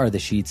 What are the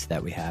sheets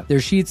that we have?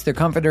 Their sheets, their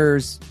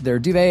comforters, their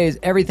duvets,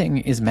 everything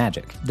is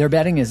magic. Their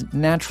bedding is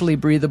naturally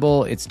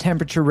breathable. It's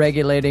temperature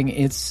regulating.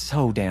 It's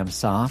so damn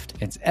soft.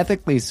 It's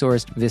ethically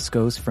sourced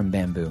viscose from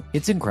bamboo.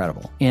 It's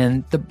incredible.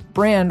 And the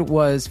brand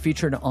was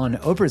featured on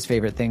Oprah's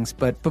Favorite Things.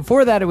 But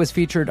before that, it was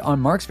featured on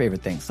Mark's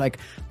Favorite Things. Like,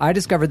 I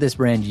discovered this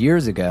brand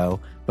years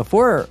ago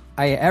before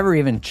I ever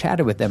even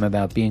chatted with them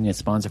about being a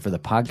sponsor for the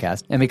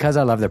podcast. And because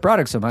I love their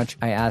product so much,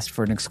 I asked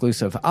for an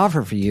exclusive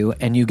offer for you,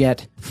 and you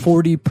get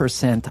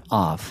 40%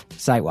 off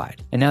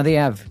site-wide. And now they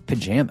have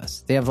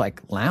pajamas. They have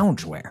like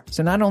loungewear.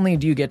 So not only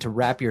do you get to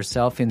wrap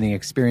yourself in the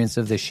experience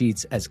of the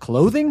sheets as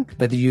clothing,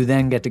 but you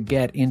then get to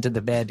get into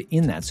the bed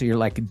in that. So you're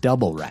like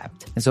double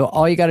wrapped. And so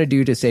all you got to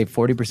do to save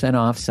 40%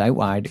 off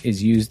site-wide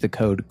is use the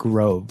code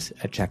GROVES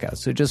at checkout.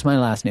 So just my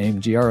last name,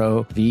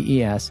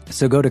 GROVES.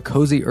 So go to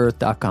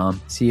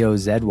CozyEarth.com,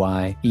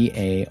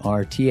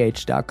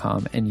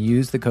 COZYEARTH.com, and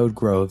use the code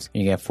GROVES,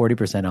 and you get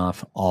 40%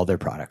 off all their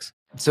products.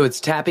 So it's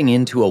tapping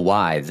into a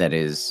why that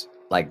is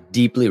like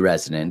deeply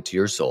resonant to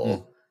your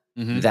soul,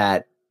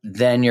 that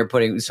then you're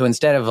putting, so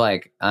instead of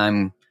like,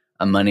 I'm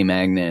a money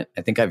magnet,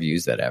 I think I've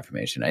used that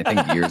affirmation. I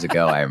think years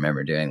ago, I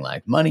remember doing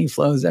like, money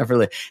flows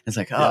effortlessly. It's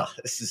like, oh,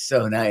 this is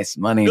so nice.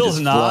 Money feels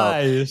just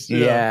nice.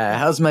 Yeah.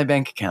 How's my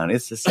bank account?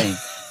 It's the same.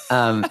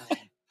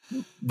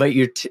 But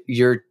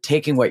you're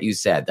taking what you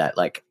said, that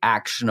like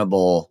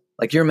actionable,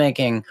 like you're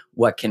making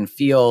what can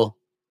feel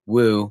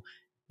woo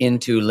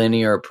into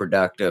linear,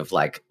 productive,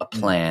 like a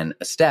plan,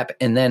 a step.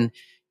 And then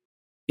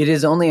it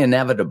is only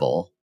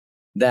inevitable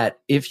that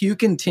if you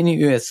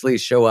continuously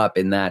show up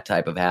in that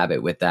type of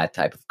habit with that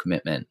type of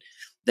commitment,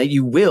 that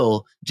you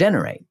will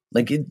generate.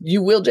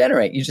 You will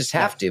generate. You just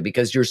have to,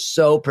 because you're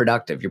so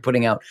productive. You're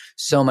putting out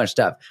so much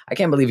stuff. I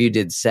can't believe you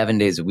did 7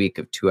 days a week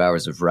of 2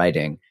 hours of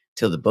writing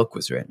till the book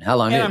was written. How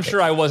long did it take? I'm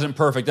sure I wasn't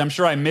perfect. I'm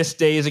sure I missed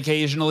days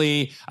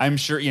occasionally. I'm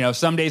sure,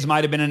 some days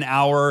might have been an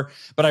hour,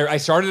 but I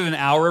started an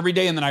hour every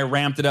day, and then I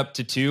ramped it up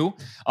to 2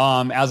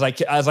 as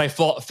I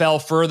fell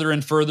further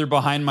and further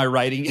behind my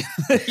writing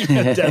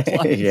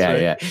deadlines.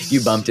 Yeah.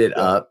 You bumped it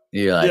up.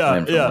 You're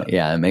like,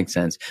 yeah, it makes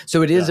sense.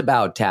 So it is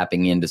about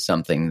tapping into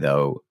something,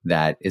 though,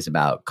 that is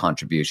about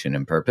contribution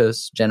and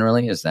purpose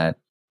generally. Is that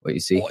what you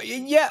see? Well,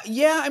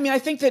 yeah. I mean, I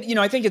think that,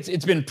 I think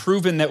it's been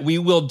proven that we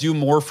will do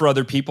more for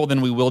other people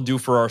than we will do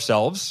for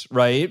ourselves,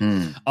 right?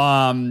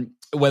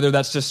 Whether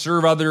that's to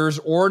serve others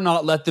or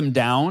not let them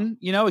down,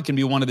 it can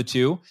be one of the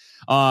two.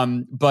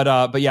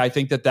 But yeah, I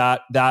think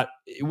that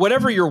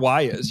whatever your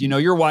why is,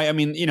 your why. I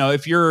mean,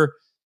 if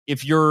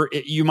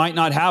you might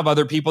not have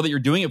other people that you're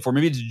doing it for.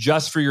 Maybe it's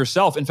just for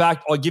yourself. In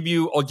fact, I'll give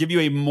you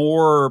a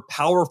more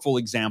powerful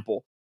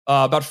example.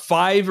 About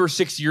 5 or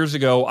 6 years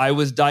ago, I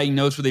was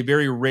diagnosed with a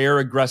very rare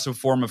aggressive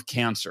form of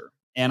cancer.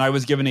 and I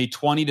was given a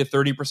 20 to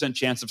 30%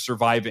 chance of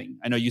surviving.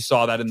 I know you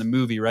saw that in the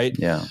movie, right?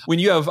 Yeah. When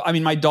you have, I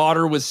mean, my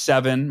daughter was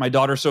 7, my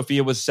daughter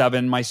Sophia was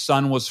 7, my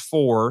son was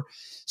 4.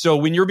 So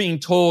when you're being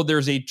told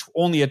there's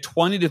only a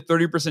 20 to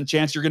 30%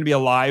 chance you're going to be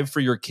alive for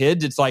your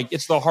kids, it's like,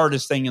 it's the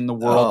hardest thing in the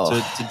world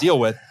to deal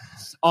with.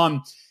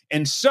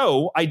 And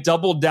so I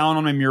doubled down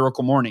on my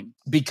miracle morning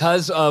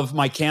because of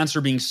my cancer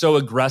being so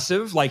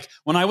aggressive. Like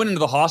when I went into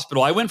the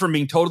hospital, I went from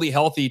being totally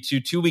healthy to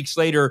 2 weeks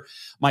later,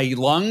 my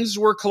lungs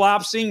were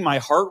collapsing, my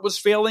heart was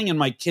failing, and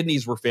my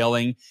kidneys were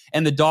failing.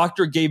 And the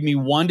doctor gave me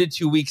 1 to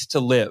 2 weeks to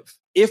live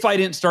if I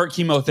didn't start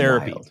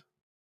chemotherapy. Wild.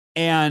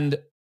 And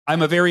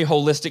I'm a very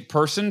holistic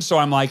person. So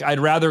I'm like, I'd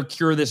rather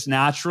cure this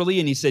naturally.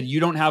 And he said, you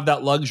don't have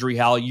that luxury,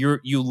 Hal.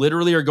 You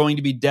literally are going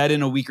to be dead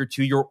in a week or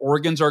two. Your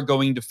organs are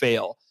going to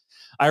fail.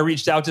 I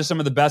reached out to some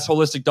of the best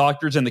holistic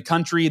doctors in the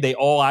country. They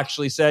all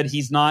actually said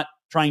he's not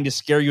trying to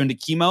scare you into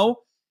chemo.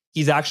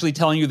 He's actually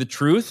telling you the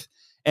truth.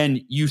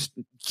 And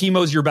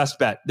chemo's your best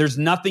bet. There's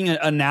nothing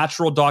a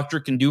natural doctor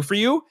can do for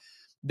you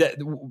that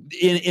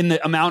in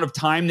the amount of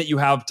time that you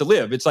have to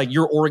live. It's like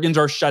your organs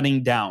are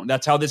shutting down.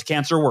 That's how this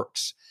cancer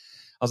works.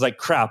 I was like,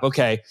 crap,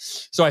 okay.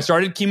 So I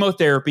started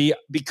chemotherapy.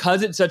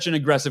 Because it's such an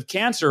aggressive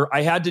cancer,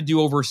 I had to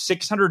do over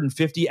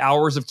 650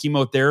 hours of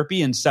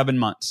chemotherapy in 7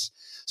 months.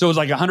 So it was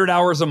like 100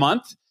 hours a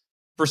month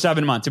for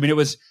 7 months. I mean,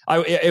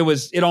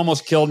 it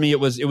almost killed me. It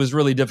was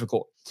really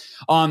difficult.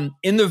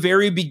 In the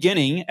very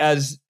beginning,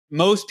 as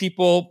most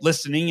people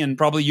listening, and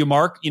probably you,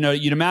 Mark,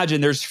 you'd imagine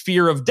there's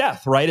fear of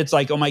death, right? It's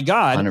like, oh my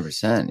God,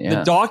 100%. Yeah.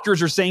 The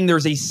doctors are saying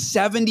there's a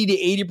 70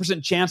 to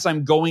 80% chance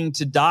I'm going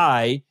to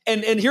die.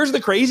 And here's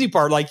the crazy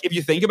part. Like, if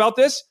you think about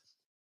this,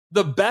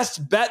 the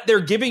best bet they're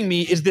giving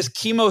me is this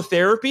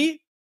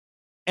chemotherapy.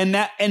 And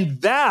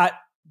that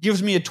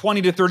gives me a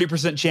 20 to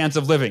 30% chance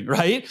of living,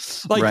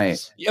 right? Like,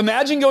 right.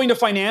 Imagine going to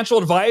financial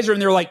advisor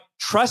and they're like,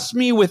 trust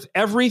me with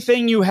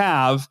everything you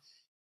have.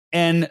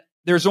 And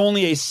there's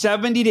only a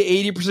 70 to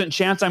 80%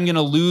 chance I'm going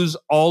to lose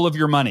all of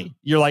your money.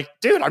 You're like,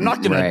 dude, I'm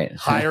not going to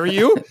hire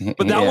you.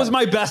 But that was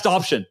my best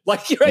option. Like,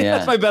 right?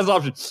 That's my best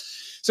option.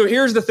 So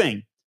here's the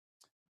thing.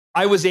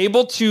 I was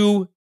able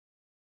to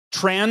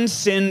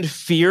transcend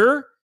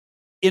fear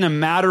in a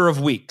matter of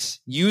weeks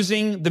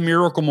using the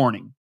miracle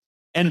morning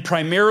and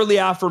primarily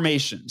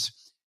affirmations.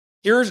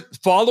 Here's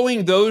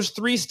following those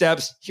 3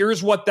 steps.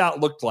 Here's what that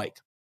looked like.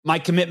 My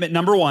commitment,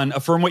 number 1,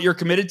 affirm what you're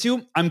committed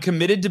to. I'm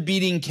committed to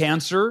beating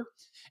cancer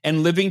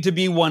and living to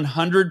be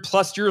 100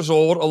 plus years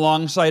old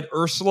alongside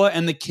Ursula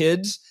and the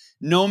kids.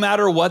 No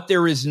matter what,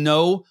 there is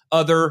no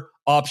other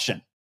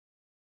option.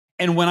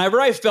 And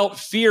whenever I felt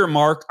fear,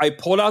 Mark, I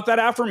pulled out that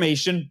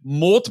affirmation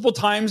multiple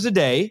times a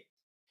day.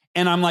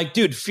 And I'm like,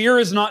 dude, fear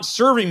is not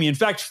serving me. In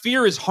fact,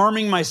 fear is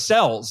harming my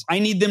cells. I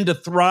need them to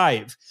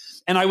thrive.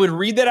 And I would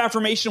read that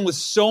affirmation with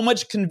so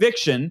much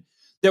conviction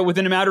that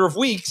within a matter of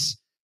weeks,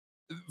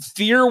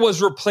 fear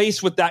was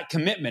replaced with that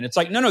commitment. It's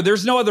like, no,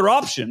 there's no other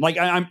option. Like,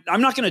 I'm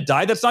not going to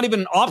die. That's not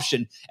even an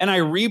option. And I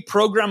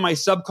reprogrammed my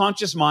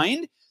subconscious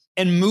mind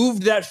and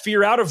moved that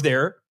fear out of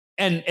there.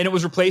 And it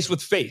was replaced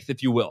with faith,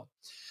 if you will.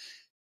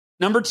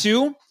 Number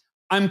 2,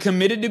 I'm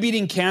committed to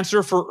beating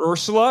cancer for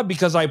Ursula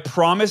because I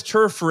promised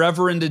her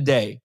forever and a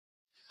day.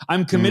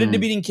 I'm committed to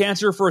beating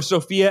cancer for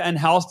Sophia and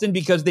Halston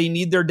because they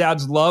need their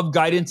dad's love,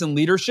 guidance, and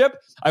leadership.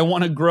 I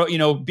want to grow,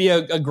 be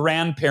a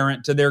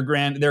grandparent to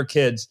their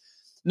kids.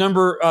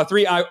 Number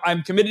 3,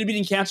 I'm committed to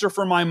beating cancer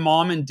for my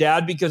mom and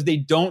dad because they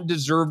don't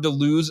deserve to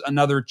lose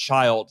another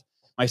child.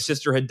 My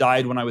sister had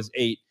died when I was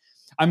 8.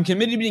 I'm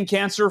committed to beating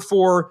cancer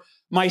for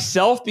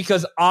myself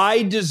because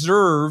I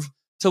deserve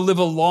to live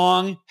a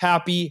long,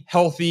 happy,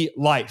 healthy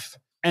life.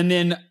 And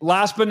then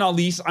last but not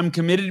least, I'm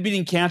committed to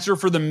beating cancer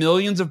for the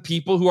millions of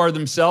people who are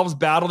themselves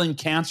battling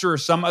cancer or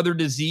some other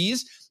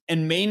disease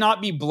and may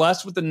not be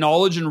blessed with the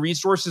knowledge and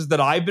resources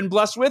that I've been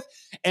blessed with.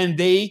 And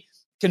they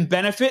can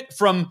benefit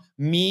from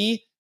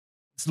me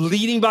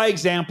leading by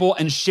example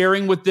and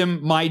sharing with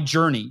them my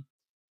journey.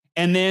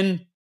 And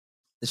then,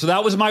 so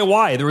that was my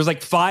why. There was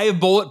like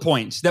 5 bullet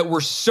points that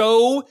were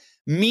so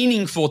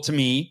meaningful to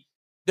me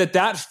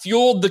that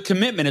fueled the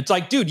commitment. It's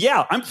like, dude,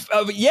 yeah,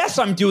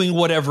 I'm doing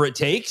whatever it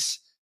takes.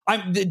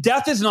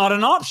 Death is not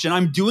an option.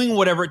 I'm doing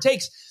whatever it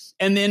takes.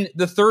 And then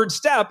the 3rd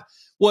step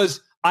was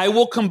I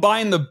will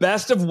combine the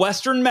best of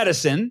Western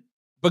medicine,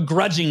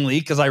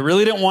 begrudgingly, because I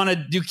really didn't want to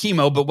do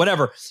chemo, but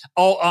whatever.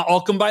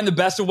 I'll combine the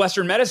best of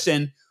Western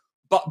medicine,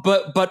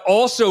 but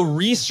also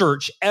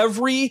research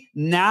every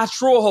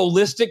natural,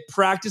 holistic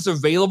practice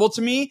available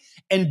to me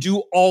and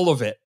do all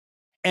of it.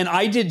 And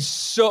I did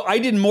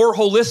more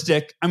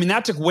holistic. I mean,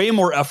 that took way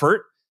more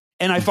effort.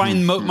 And I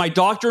find my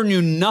doctor knew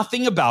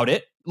nothing about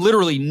it,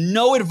 literally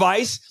no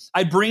advice.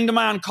 I'd bring to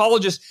my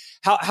oncologist,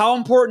 how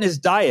important is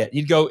diet?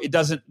 He'd go, it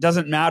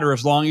doesn't matter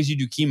as long as you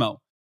do chemo.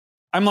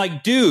 I'm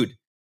like, dude,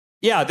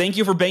 yeah, thank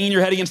you for banging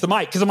your head against the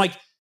mic. Cause I'm like,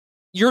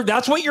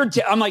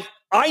 I'm like,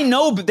 I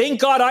know, but thank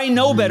God I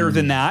know better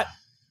than that.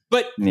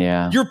 But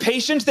your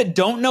patients that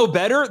don't know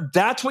better,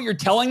 that's what you're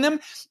telling them.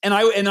 And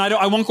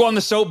I won't go on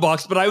the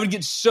soapbox, but I would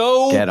get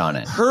so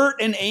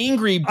hurt and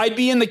angry. I'd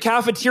be in the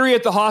cafeteria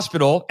at the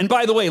hospital. And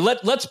by the way,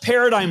 let's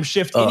paradigm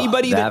shift.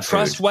 Anybody that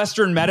trusts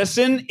Western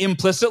medicine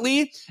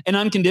implicitly and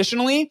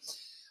unconditionally,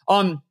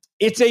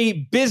 it's a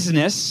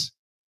business.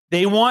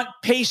 They want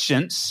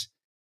patients,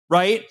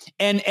 right?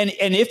 And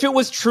if it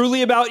was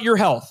truly about your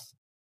health,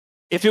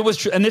 if it was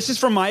true, and this is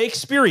from my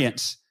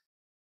experience,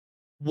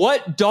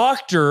 what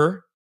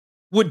doctor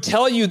would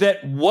tell you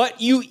that what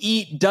you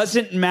eat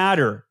doesn't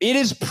matter? It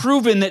is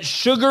proven that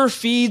sugar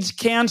feeds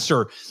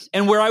cancer.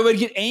 And where I would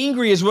get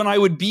angry is when I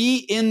would be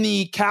in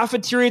the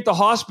cafeteria at the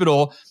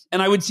hospital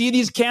and I would see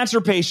these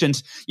cancer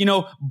patients,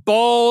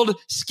 bald,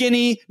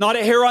 skinny, not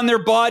a hair on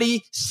their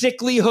body,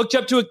 sickly, hooked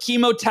up to a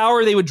chemo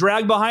tower they would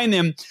drag behind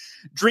them,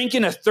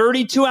 drinking a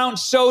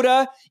 32-ounce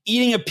soda,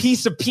 eating a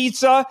piece of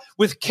pizza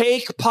with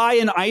cake, pie,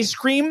 and ice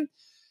cream.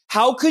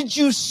 How could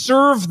you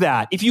serve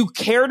that? If you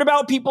cared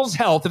about people's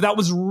health, if that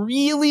was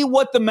really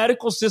what the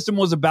medical system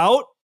was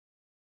about,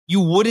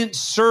 you wouldn't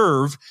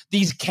serve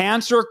these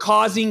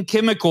cancer-causing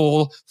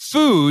chemical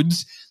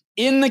foods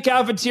in the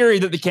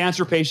cafeteria that the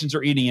cancer patients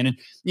are eating. And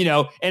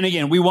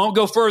again, we won't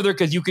go further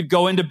because you could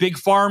go into big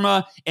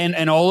pharma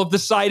and all of the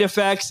side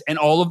effects and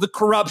all of the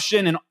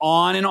corruption and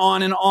on and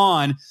on and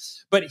on.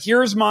 But I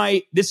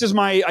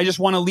just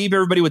want to leave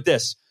everybody with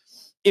this.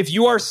 If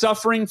you are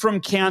suffering from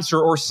cancer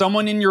or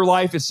someone in your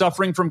life is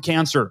suffering from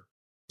cancer,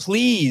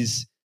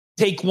 please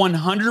take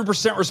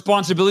 100%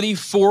 responsibility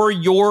for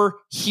your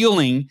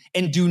healing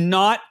and do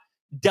not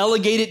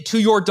delegate it to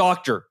your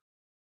doctor,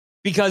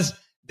 because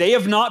they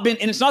have not been,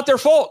 and it's not their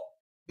fault.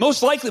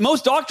 Most likely,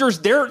 most doctors,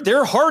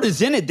 their heart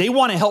is in it. They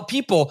want to help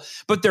people,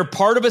 but they're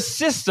part of a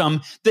system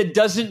that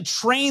doesn't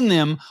train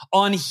them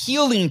on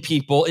healing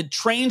people. It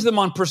trains them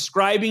on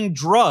prescribing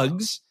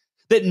drugs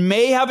that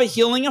may have a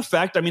healing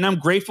effect. I mean, I'm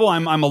grateful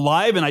I'm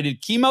alive and I did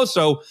chemo,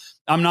 so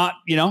I'm not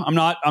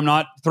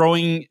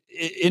throwing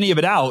any of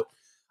it out.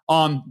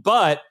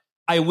 But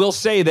I will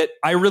say that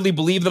I really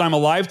believe that I'm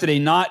alive today,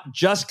 not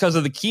just because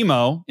of the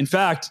chemo. In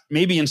fact,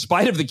 maybe in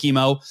spite of the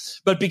chemo,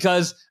 but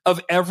because of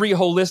every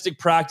holistic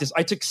practice.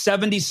 I took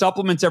 70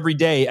 supplements every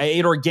day. I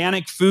ate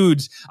organic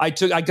foods. I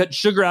cut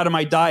sugar out of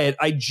my diet.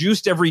 I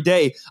juiced every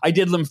day. I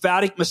did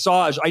lymphatic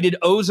massage. I did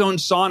ozone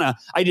sauna.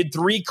 I did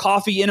 3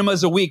 coffee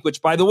enemas a week,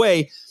 which, by the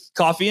way,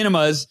 coffee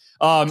enemas,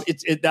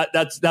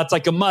 that's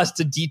like a must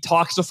to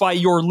detoxify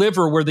your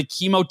liver where the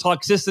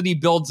chemotoxicity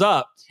builds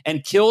up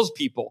and kills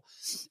people.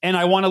 And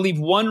I want to leave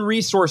one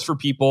resource for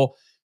people.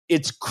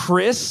 It's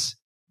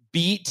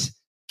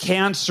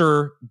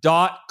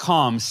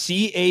chrisbeatcancer.com,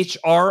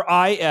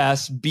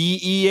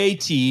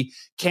 CHRISBEAT,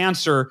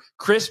 cancer,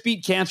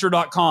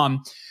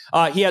 chrisbeatcancer.com.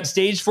 He had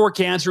stage 4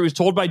 cancer. He was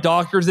told by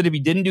doctors that if he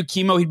didn't do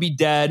chemo, he'd be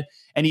dead.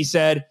 And he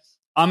said,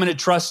 I'm going to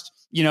trust,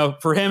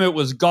 for him, it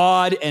was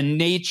God and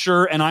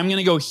nature, and I'm going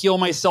to go heal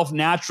myself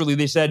naturally.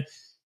 They said,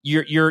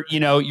 you're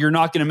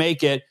not going to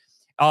make it.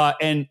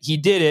 And he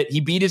did it. He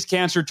beat his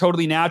cancer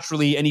totally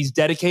naturally, and he's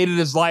dedicated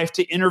his life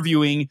to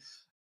interviewing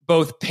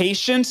both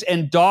patients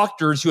and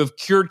doctors who have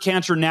cured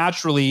cancer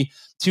naturally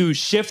to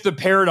shift the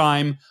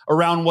paradigm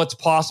around what's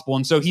possible.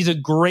 And so he's a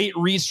great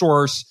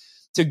resource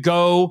to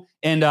go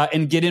and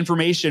get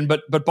information.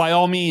 But by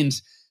all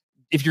means,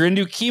 if you're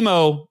into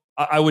chemo,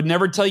 I would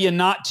never tell you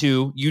not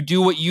to. You do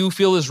what you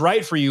feel is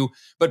right for you.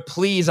 But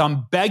please,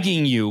 I'm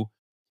begging you,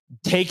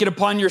 take it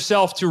upon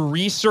yourself to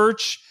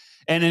research.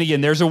 And then again,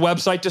 there's a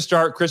website to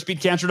start,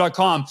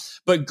 chrisbeatcancer.com,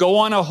 but go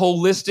on a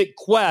holistic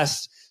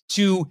quest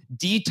to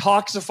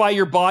detoxify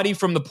your body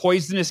from the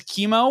poisonous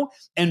chemo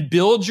and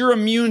build your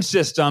immune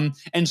system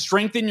and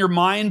strengthen your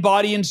mind,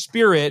 body, and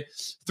spirit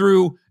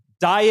through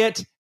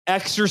diet,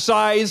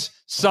 exercise,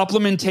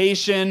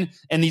 supplementation,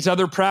 and these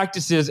other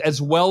practices,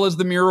 as well as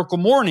the miracle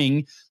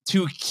morning,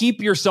 to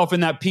keep yourself in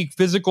that peak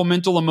physical,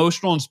 mental,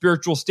 emotional, and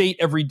spiritual state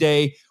every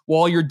day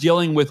while you're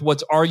dealing with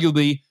what's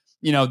arguably,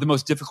 the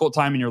most difficult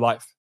time in your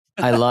life.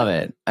 I love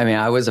it. I mean,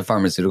 I was a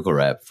pharmaceutical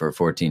rep for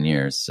 14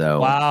 years. So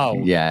wow.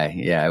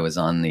 Yeah, I was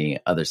on the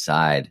other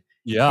side.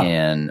 Yeah.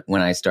 And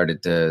when I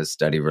started to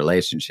study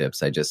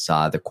relationships, I just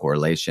saw the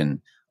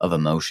correlation of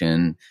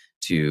emotion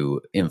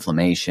to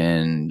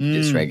inflammation,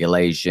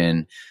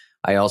 dysregulation.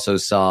 I also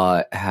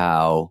saw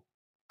how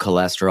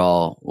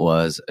cholesterol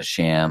was a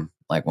sham.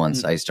 Like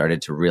once I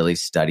started to really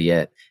study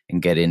it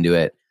and get into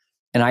it.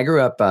 And I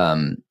grew up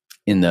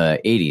in the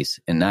 80s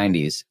and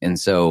 90s. And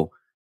so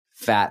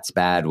fat's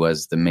bad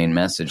was the main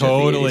message of the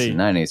 80s and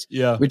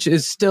 90s, which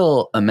is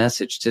still a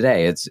message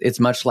today. It's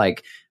much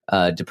like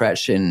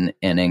depression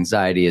and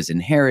anxiety is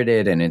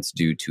inherited, and it's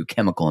due to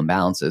chemical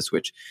imbalances,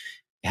 which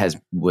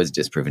was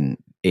disproven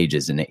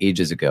ages and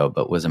ages ago,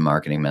 but was a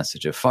marketing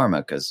message of pharma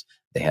because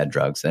they had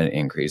drugs that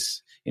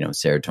increase,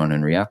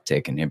 serotonin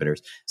reuptake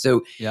inhibitors.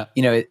 So,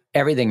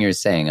 everything you're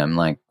saying, I'm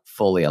like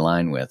fully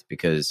aligned with,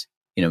 because,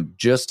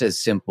 just as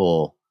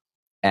simple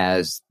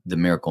as the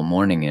miracle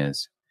morning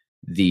is,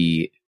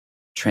 the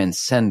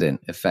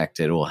transcendent effect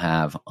it will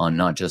have on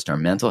not just our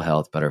mental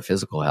health, but our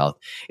physical health.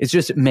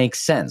 It makes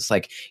sense.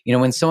 Like,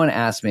 when someone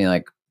asks me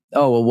like,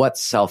 oh, well,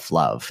 what's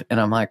self-love? And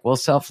I'm like, well,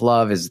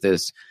 self-love is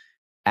this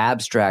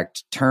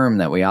abstract term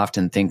that we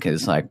often think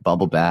is like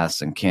bubble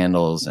baths and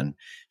candles. And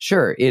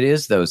sure, it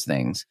is those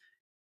things,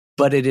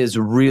 but it is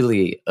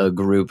really a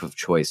group of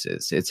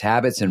choices. It's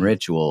habits and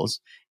rituals.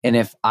 And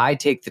if I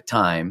take the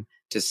time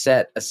to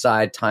set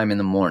aside time in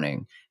the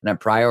morning and I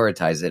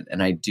prioritize it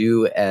and I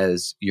do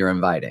as you're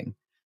inviting,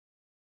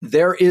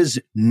 there is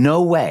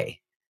no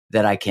way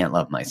that I can't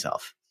love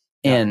myself.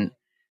 Yeah. And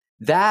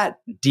that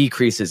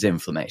decreases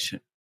inflammation.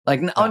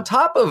 Like on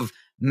top of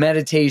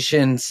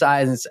meditation,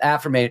 science,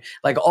 affirmation,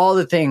 like all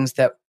the things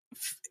that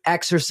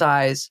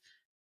exercise,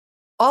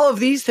 all of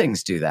these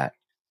things do that.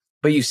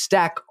 But you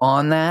stack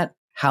on that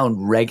how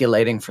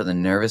regulating for the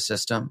nervous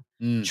system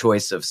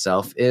choice of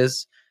self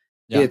is.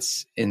 Yeah.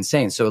 It's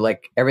insane. So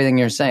like everything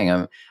you're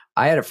saying,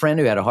 I had a friend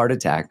who had a heart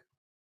attack.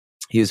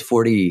 He was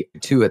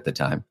 42 at the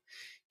time.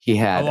 He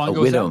had a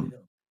widow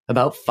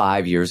about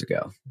 5 years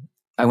ago.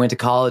 I went to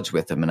college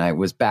with him and I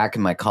was back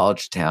in my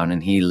college town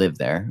and he lived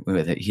there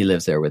with it. He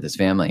lives there with his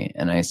family.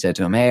 And I said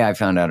to him, hey, I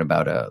found out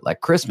about a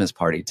Christmas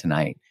party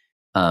tonight.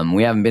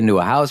 We haven't been to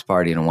a house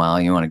party in a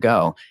while. You want to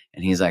go?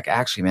 And he's like,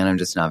 actually, man, I'm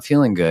just not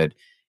feeling good.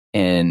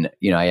 And,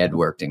 I had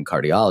worked in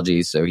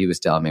cardiology. So he was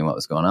telling me what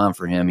was going on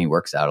for him. He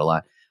works out a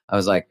lot. I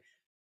was like,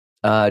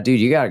 dude,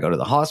 you got to go to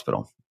the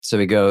hospital. So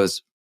he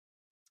goes,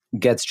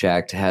 gets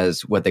checked,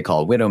 has what they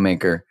call a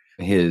widowmaker.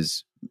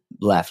 His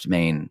left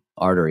main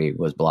artery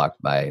was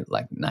blocked by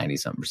like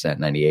 90-something%,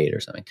 98 or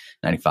something,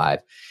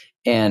 95.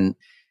 And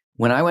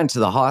when I went to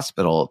the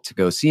hospital to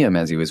go see him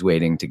as he was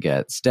waiting to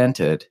get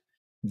stented,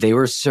 they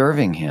were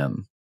serving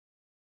him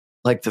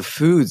like the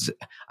foods.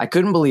 I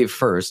couldn't believe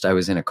first I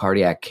was in a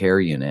cardiac care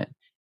unit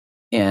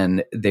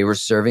and they were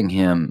serving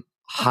him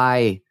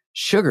high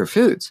sugar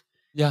foods.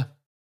 Yeah.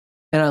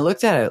 And I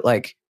looked at it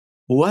like,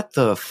 what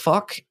the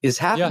fuck is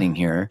happening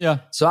here? Yeah.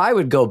 So I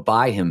would go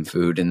buy him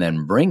food and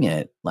then bring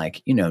it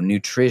like,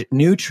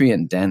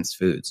 nutrient dense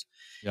foods.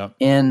 Yeah.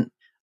 And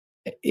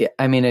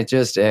I mean, it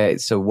just,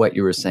 so what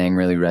you were saying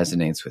really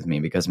resonates with me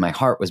because my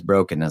heart was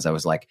broken as I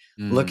was like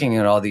looking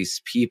at all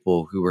these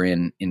people who were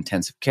in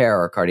intensive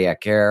care or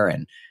cardiac care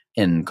and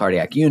in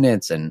cardiac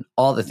units and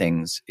all the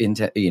things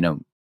into,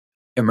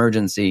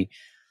 emergency.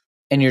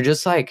 And you're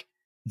just like,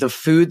 the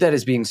food that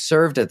is being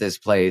served at this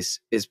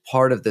place is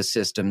part of the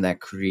system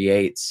that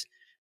creates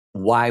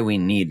why we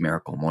need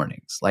miracle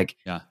mornings. Like,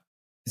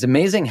 it's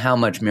amazing how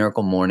much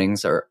miracle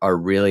mornings are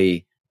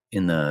really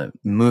in the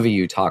movie.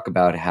 You talk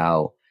about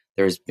how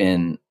there's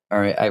been,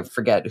 or I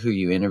forget who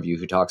you interview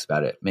who talks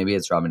about it. Maybe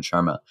it's Robin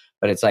Sharma,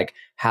 but it's like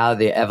how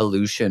the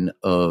evolution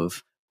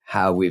of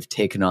how we've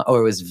taken on,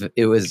 or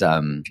it was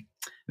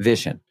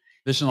Vishen.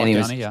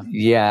 Vishen,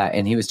 yeah.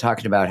 And he was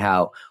talking about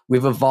how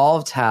we've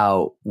evolved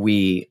how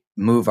we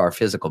move our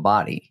physical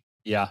body.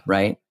 Yeah.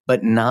 Right.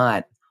 But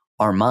not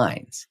our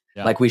minds.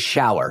 Yeah. Like we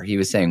shower. He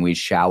was saying we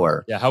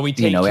shower. Yeah. How we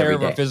take care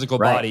of our physical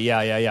body.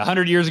 Yeah.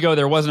 100 years ago,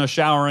 there was no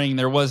showering.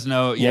 There was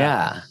no.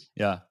 Yeah.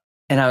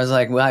 And I was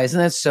like, well, isn't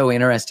that so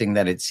interesting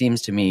that it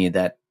seems to me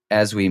that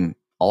as we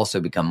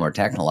also become more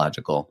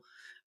technological,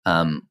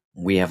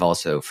 we have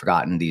also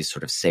forgotten these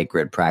sort of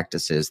sacred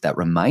practices that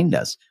remind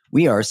us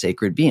we are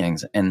sacred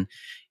beings. And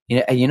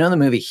the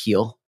movie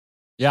Heal?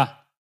 Yeah.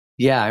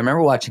 Yeah, I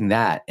remember watching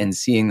that and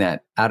seeing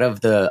that out of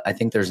I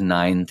think there's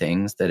 9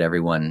 things that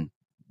everyone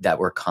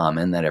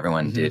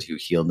did who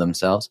healed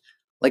themselves.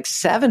 Like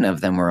 7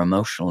 of them were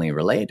emotionally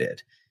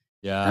related.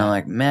 Yeah. And I'm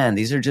like, man,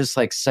 these are just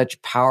like such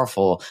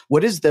powerful.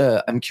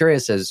 I'm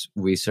curious as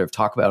we sort of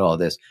talk about all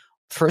this.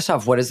 First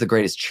off, what is the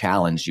greatest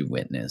challenge you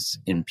witness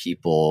in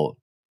people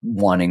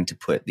wanting to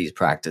put these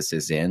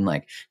practices in,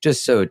 like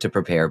just so to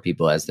prepare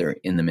people as they're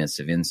in the midst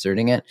of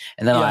inserting it?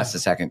 And then I'll ask the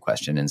second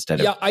question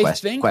instead of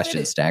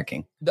question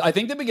stacking. I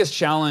think the biggest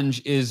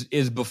challenge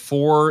is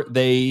before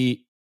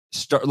they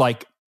start,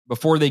 like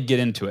before they get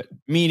into it.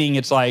 Meaning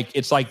it's like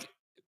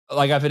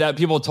I've had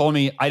people told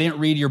me,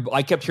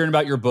 I kept hearing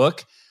about your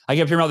book. I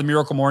kept hearing about the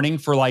Miracle Morning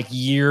for like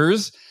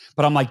years.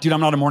 But I'm like, dude, I'm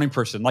not a morning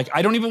person. Like,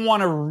 I don't even want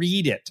to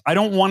read it. I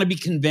don't want to be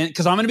convinced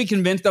because I'm going to be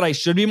convinced that I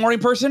should be a morning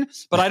person,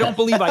 but I don't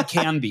believe I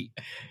can be.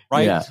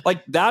 Right. Yeah.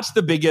 Like that's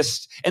the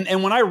biggest.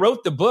 And when I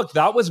wrote the book,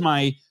 that was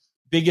my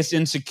biggest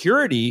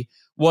insecurity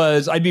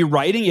was I'd be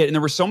writing it. And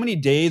there were so many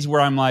days where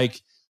I'm like,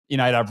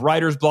 I'd have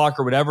writer's block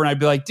or whatever. And I'd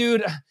be like,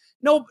 dude,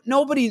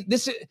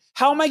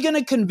 how am I going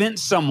to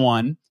convince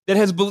someone that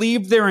has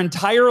believed their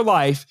entire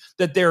life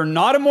that they're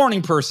not a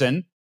morning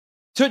person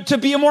to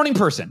be a morning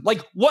person?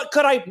 Like, what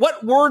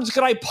words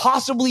could I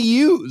possibly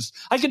use?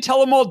 I could tell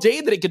them all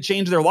day that it could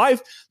change their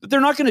life, but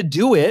they're not going to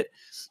do it.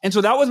 And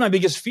so that was my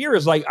biggest fear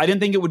is like, I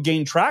didn't think it would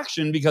gain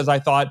traction because I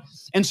thought,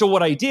 and so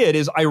what I did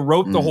is I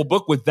wrote the whole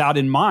book with that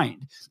in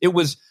mind.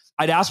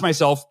 I'd ask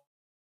myself,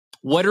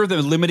 What are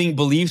the limiting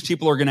beliefs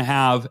people are going to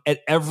have at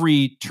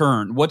every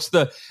turn? What's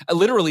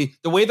literally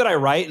the way that I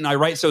write, and I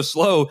write so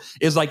slow,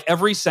 is like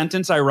every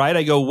sentence I write,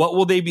 I go, what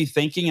will they be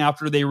thinking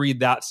after they read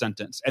that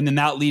sentence? And then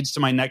that leads to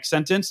my next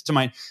sentence,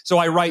 so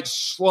I write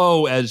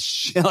slow as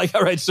shit. Like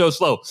I write so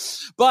slow.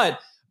 But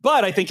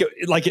I think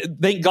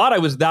thank God I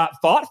was that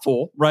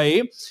thoughtful,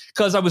 right?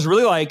 Because I was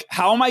really like,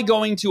 how am I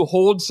going to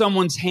hold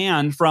someone's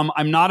hand from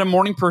I'm not a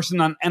morning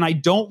person and I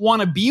don't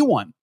want to be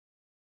one?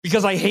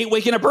 Because I hate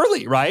waking up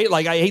early, right?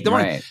 Like I hate the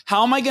morning. Right.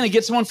 How am I going to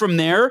get someone from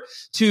there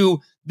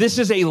to this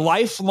is a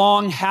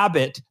lifelong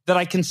habit that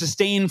I can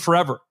sustain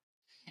forever?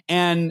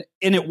 And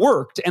it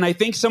worked. And I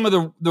think some of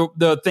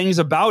the things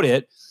about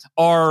it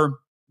are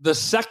the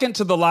second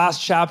to the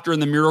last chapter in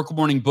the Miracle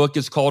Morning book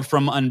is called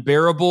From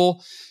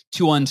Unbearable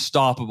to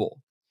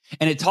Unstoppable.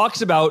 And it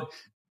talks about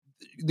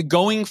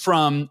going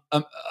from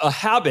a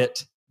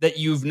habit that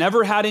you've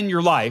never had in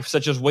your life,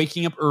 such as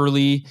waking up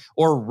early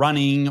or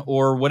running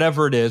or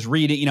whatever it is,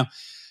 reading,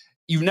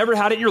 you've never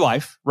had it in your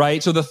life,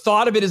 right? So the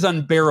thought of it is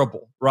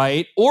unbearable,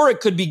 right? Or it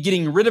could be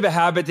getting rid of a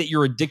habit that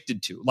you're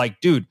addicted to.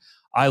 Like, dude,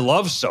 I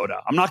love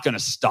soda. I'm not going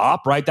to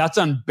stop, right? That's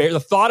unbearable.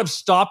 The thought of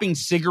stopping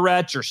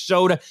cigarettes or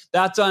soda,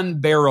 that's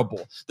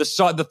unbearable.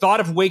 The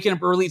thought of waking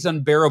up early is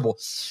unbearable.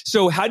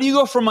 So how do you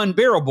go from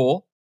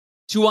unbearable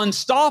to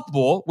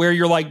unstoppable, where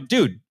you're like,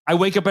 dude, I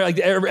wake up like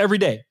every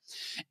day?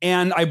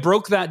 And I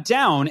broke that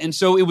down. And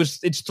so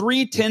it's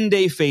 3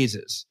 10-day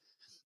phases.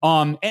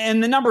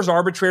 And the number's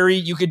arbitrary.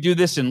 You could do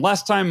this in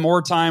less time,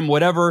 more time,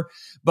 whatever.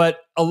 But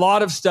a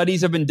lot of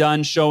studies have been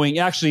done showing,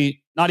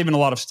 actually, not even a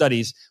lot of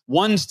studies.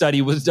 One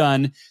study was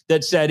done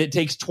that said it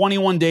takes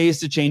 21 days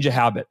to change a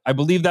habit. I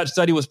believe that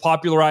study was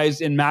popularized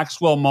in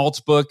Maxwell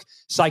Maltz's book,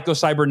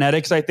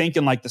 Psycho-Cybernetics, I think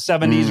in like the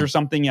 70s or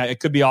something. Yeah, it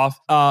could be off.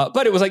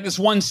 But it was like this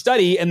one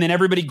study, and then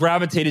everybody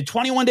gravitated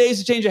 21 days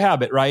to change a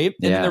habit, right?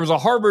 And then there was a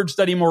Harvard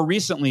study more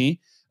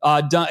recently.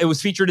 It was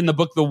featured in the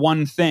book, The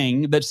One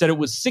Thing, that said it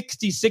was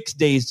 66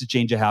 days to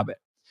change a habit.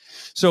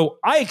 So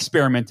I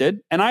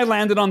experimented, and I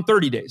landed on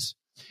 30 days.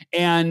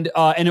 And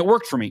it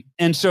worked for me.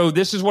 And so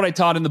this is what I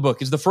taught in the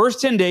book: is the first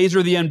 10 days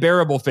are the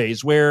unbearable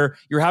phase, where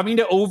you're having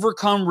to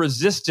overcome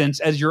resistance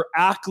as you're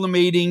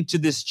acclimating to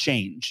this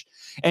change.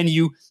 And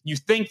you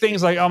think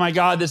things like, oh my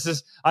God,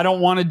 I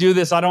don't want to do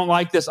this. I don't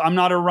like this. I'm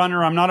not a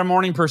runner. I'm not a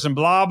morning person,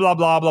 blah, blah,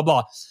 blah, blah,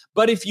 blah.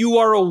 But if you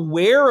are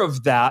aware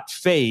of that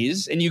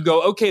phase and you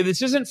go, okay,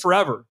 this isn't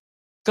forever,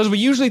 because we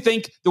usually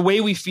think the way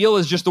we feel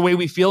is just the way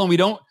we feel, and we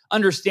don't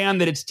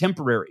understand that it's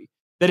temporary,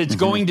 that it's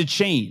going to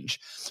change.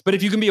 But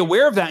if you can be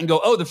aware of that and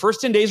go, oh, the first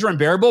 10 days are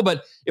unbearable,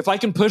 but if I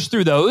can push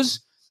through those,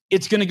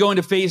 it's going to go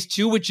into phase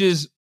 2, which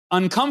is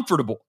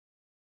uncomfortable,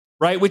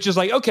 right? Which is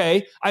like,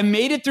 okay, I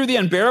made it through the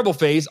unbearable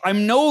phase.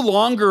 I'm no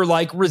longer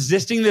like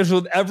resisting this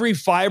with every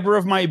fiber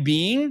of my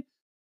being,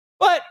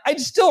 but I'd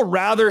still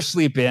rather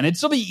sleep in. It'd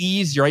still be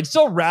easier. I'd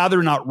still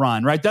rather not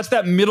run, right? That's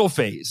that middle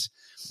phase.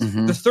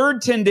 The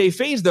third 10-day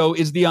phase, though,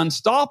 is the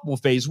unstoppable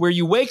phase, where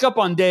you wake up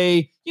on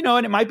day,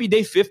 and it might be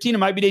day 15, it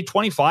might be day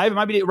 25, it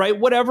might be day, right?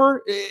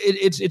 Whatever.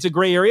 It's a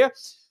gray area.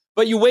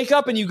 But you wake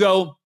up and you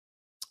go,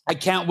 I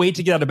can't wait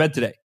to get out of bed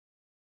today.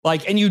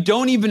 And you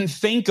don't even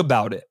think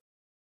about it.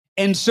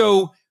 And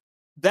so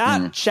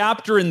that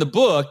chapter in the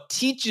book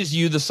teaches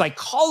you the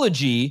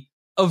psychology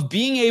of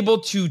being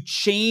able to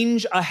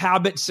change a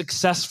habit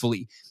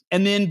successfully.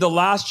 And then the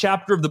last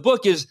chapter of the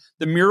book is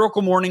the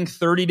Miracle Morning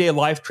 30-Day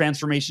Life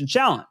Transformation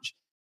Challenge.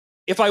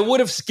 If I would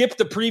have skipped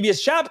the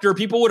previous chapter,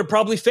 people would have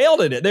probably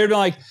failed at it. They'd be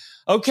like,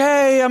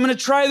 okay, I'm going to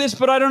try this,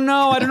 but I don't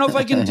know. I don't know if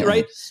I can do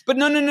right. But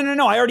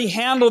no. I already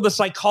handled the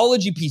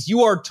psychology piece.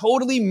 You are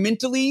totally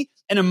mentally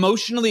and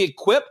emotionally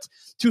equipped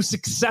to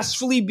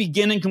successfully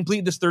begin and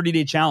complete this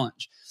 30-day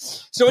challenge.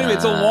 So anyway,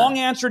 it's a long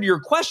answer to your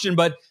question,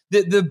 but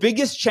the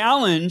biggest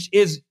challenge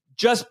is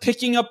just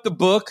picking up the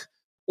book,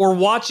 or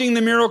watching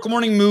the Miracle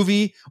Morning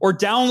movie, or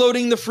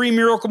downloading the free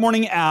Miracle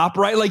Morning app,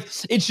 right?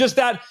 It's just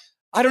that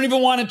I don't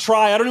even want to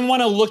try. I don't even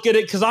want to look at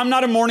it because I'm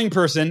not a morning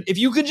person. If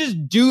you could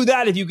just do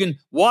that, if you can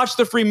watch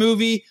the free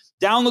movie,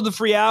 download the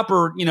free app,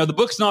 or, the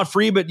book's not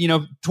free, but,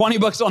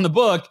 $20 on the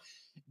book,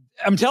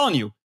 I'm telling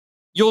you,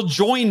 you'll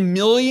join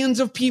millions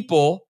of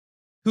people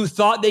who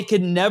thought they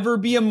could never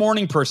be a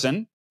morning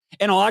person.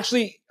 And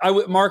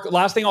Mark,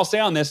 last thing I'll say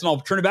on this, and I'll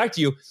turn it back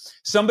to you.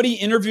 Somebody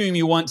interviewing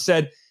me once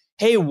said,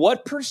 hey,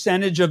 what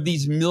percentage of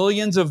these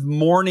millions of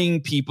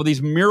morning people,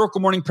 these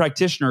Miracle Morning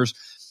practitioners,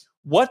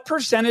 what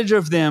percentage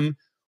of them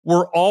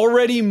were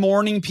already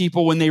morning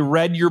people when they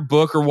read your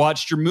book or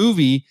watched your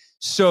movie?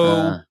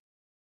 So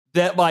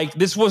that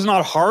this was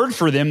not hard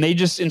for them. They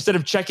just, instead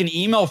of checking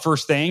email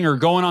first thing or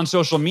going on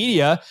social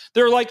media,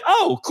 they're like,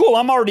 oh, cool,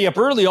 I'm already up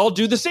early. I'll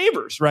do the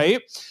savers,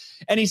 right?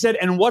 And he said,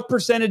 and what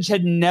percentage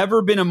had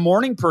never been a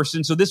morning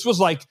person? So this was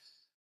like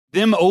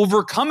them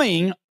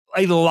overcoming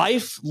a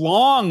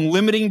lifelong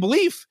limiting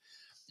belief.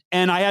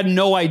 And I had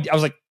no idea. I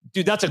was like,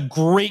 dude, that's a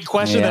great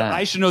question that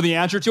I should know the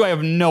answer to. I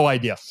have no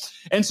idea.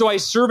 And so I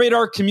surveyed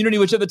our community,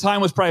 which at the time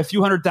was probably a few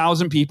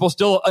 100,000 people,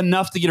 still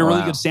enough to get a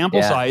really good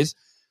sample size.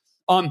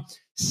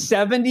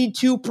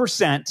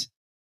 72%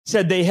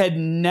 said they had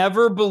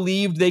never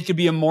believed they could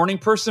be a morning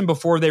person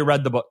before they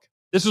read the book.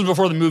 This was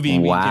before the movie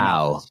came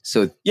out.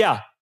 So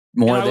yeah,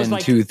 more than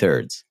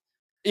 2/3.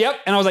 Yep.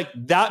 And I was like,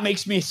 that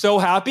makes me so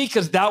happy,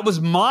 because that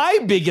was my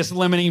biggest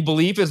limiting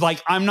belief, is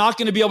like, I'm not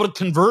going to be able to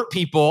convert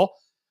people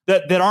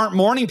that aren't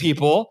morning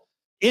people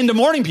into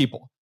morning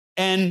people.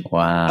 And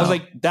wow. I was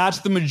like,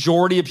 that's the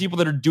majority of people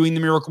that are doing the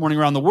Miracle Morning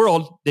around the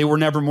world. They were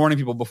never morning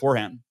people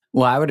beforehand.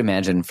 Well, I would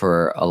imagine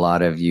for a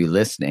lot of you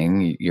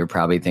listening, you're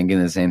probably thinking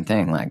the same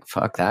thing. Like,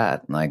 fuck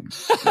that. Like,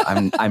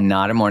 I'm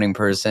not a morning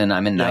person.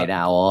 I'm a night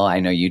owl. I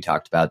know you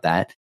talked about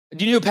that.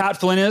 Do you know who Pat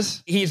Flynn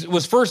is? He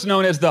was first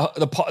known as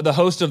the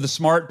host of the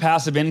Smart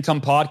Passive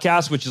Income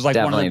podcast, which is like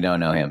definitely don't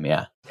know him.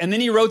 Yeah. And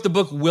then he wrote the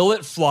book, Will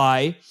It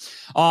Fly?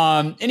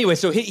 Anyway,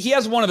 so he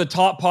has one of the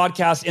top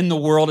podcasts in the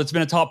world. It's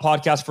been a top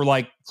podcast for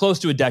like close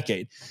to a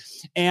decade.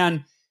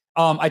 And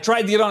I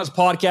tried to get on his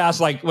podcast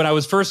like when I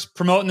was first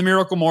promoting the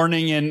Miracle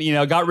Morning,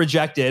 and got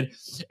rejected.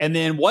 And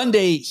then one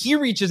day he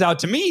reaches out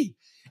to me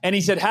and he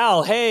said,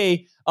 Hal,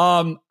 hey,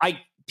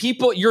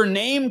 your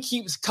name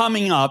keeps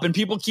coming up and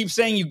people keep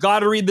saying, you got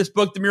to read this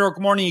book, The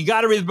Miracle Morning. You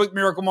got to read the book,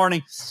 Miracle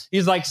Morning.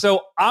 He's like,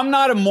 so I'm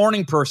not a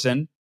morning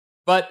person,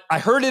 but I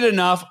heard it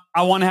enough.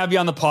 I want to have you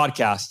on the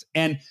podcast.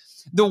 And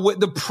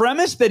the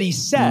premise that he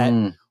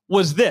said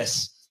was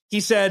this. He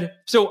said,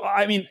 so,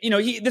 I mean,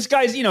 this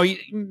guy's, he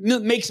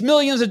makes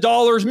millions of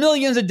dollars,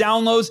 millions of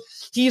downloads.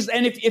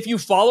 And if you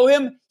follow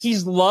him,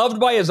 he's loved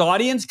by his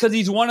audience because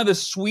he's one of the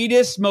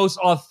sweetest, most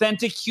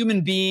authentic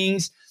human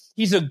beings.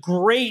 He's a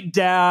great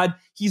dad.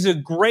 He's a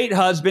great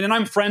husband. And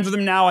I'm friends with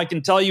him now. I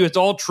can tell you it's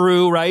all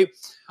true, right?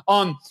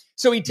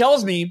 So he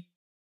tells me,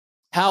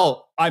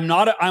 Hal, I'm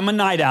a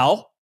night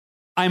owl.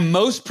 I'm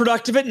most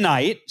productive at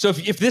night. So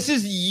if this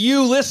is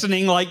you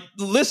listening, like,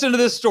 listen to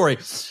this story.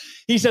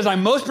 He says,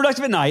 I'm most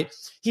productive at night.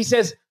 He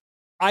says,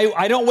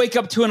 I don't wake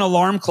up to an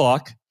alarm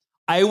clock.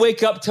 I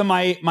wake up to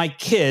my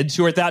kids,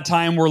 who at that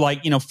time were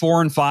like,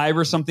 4 and 5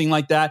 or something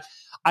like that.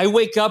 I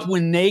wake up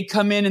when they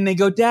come in and they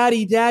go,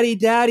 Daddy, Daddy,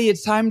 Daddy,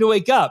 it's time to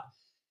wake up.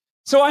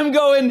 So I'm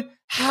going,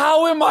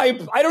 how am I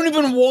don't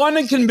even want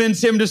to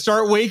convince him to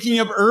start waking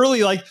up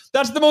early. Like,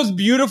 that's the most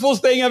beautiful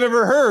thing I've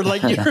ever heard.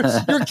 Like,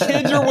 your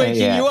kids are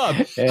waking you up.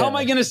 Yeah. How am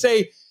I going to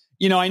say,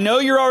 I know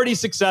you're already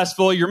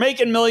successful. You're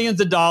making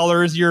millions of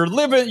dollars. You're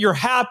living, you're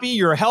happy,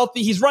 you're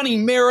healthy. He's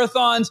running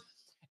marathons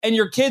and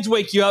your kids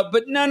wake you up.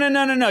 But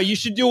no. You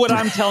should do what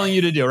I'm telling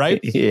you to do,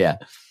 right? Yeah.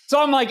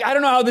 So I'm like, I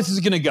don't know how this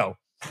is going to go.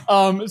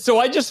 So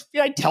I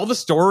tell the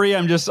story.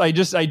 I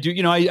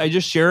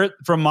just share it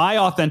from my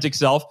authentic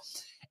self.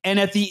 And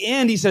at the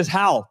end, he says,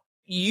 Hal,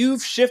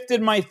 you've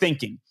shifted my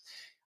thinking.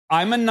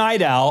 I'm a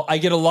night owl. I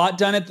get a lot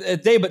done at the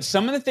day, but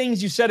some of the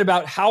things you said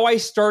about how I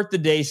start the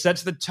day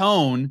sets the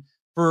tone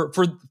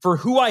for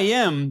who I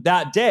am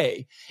that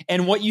day.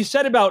 And what you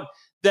said about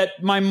that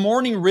my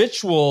morning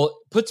ritual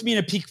puts me in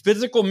a peak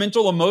physical,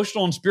 mental,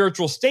 emotional, and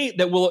spiritual state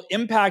that will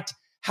impact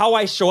how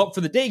I show up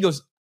for the day. He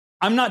goes,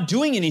 I'm not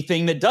doing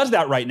anything that does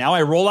that right now.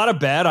 I roll out of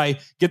bed, I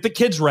get the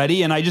kids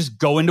ready, and I just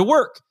go into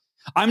work.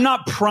 I'm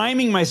not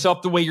priming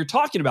myself the way you're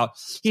talking about.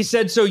 He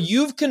said, so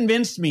you've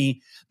convinced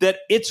me that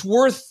it's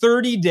worth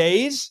 30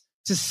 days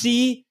to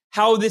see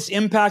how this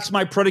impacts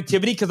my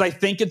productivity because I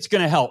think it's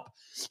going to help.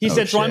 He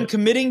said, so I'm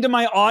committing to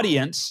my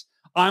audience.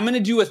 I'm going to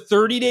do a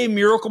 30-day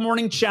Miracle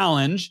Morning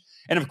challenge.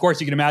 And of course,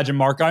 you can imagine,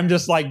 Mark, I'm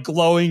just like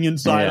glowing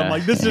inside. Yeah. I'm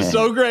like, this is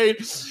so great.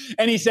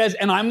 And he says,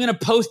 and I'm going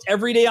to post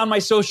every day on my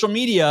social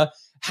media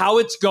how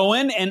it's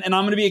going. And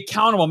I'm going to be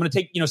accountable. I'm going to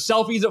take,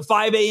 selfies at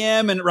 5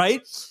 a.m. and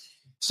right.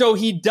 So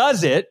he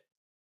does it.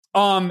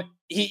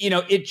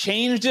 It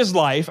changed his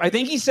life. I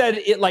think he said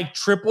it like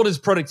tripled his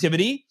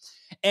productivity.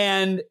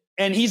 And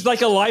he's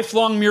like a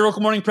lifelong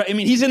Miracle Morning.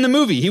 He's in the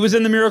movie. He was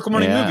in the Miracle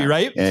Morning movie,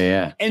 right?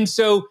 Yeah. And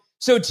so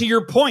to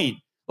your point,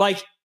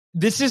 like,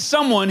 this is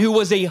someone who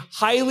was a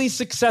highly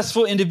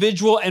successful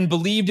individual and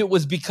believed it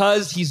was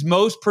because he's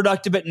most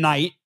productive at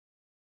night.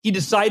 He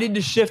decided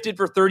to shift it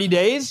for 30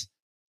 days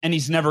and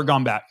he's never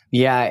gone back.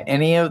 Yeah.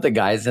 Any of the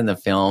guys in the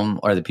film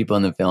or the people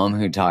in the film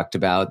who talked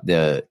about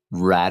the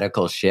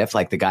radical shift,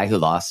 like the guy who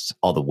lost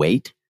all the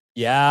weight?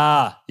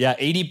 Yeah.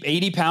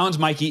 80 pounds,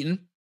 Mike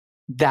Eaton.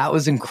 That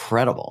was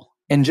incredible.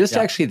 And just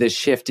actually the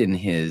shift in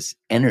his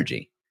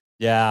energy.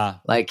 Yeah.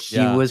 Like he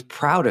was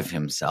proud of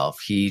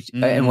himself.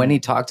 And when he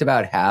talked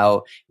about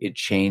how it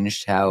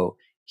changed how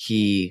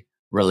he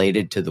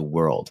related to the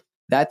world,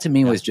 that to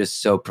me was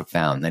just so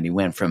profound that he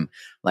went from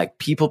like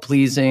people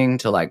pleasing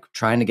to like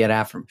trying to get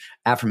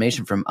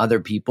affirmation from other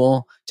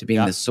people to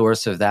being the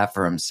source of that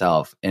for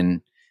himself.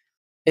 And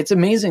it's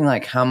amazing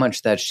like how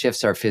much that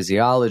shifts our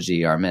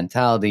physiology, our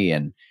mentality,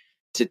 and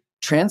to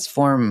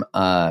transform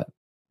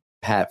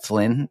Pat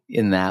Flynn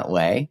in that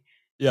way.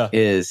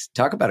 Is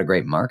talk about a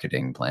great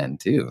marketing plan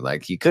too.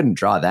 Like he couldn't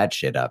draw that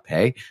shit up.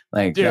 Hey,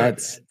 like dude,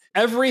 that's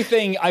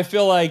everything. I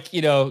feel like,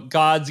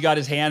 God's got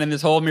his hand in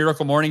this whole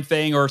Miracle Morning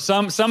thing or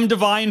some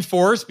divine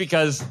force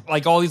because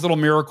like all these little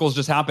miracles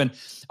just happen.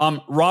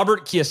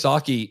 Robert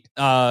Kiyosaki,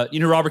 you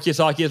know who Robert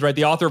Kiyosaki is, right?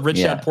 The author of Rich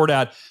Dad, Poor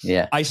Dad.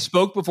 Yeah. I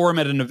spoke before him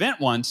at an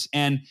event once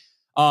and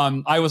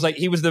I was like,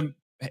 he was the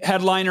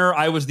headliner.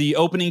 I was the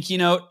opening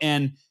keynote.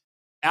 And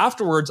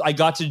afterwards, I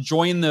got to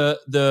join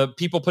the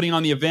people putting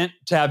on the event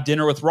to have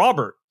dinner with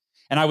Robert.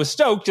 And I was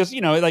stoked, just,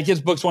 like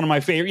his book's one of my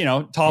favorite,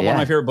 top one of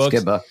my favorite books.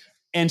 It's a good book.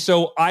 And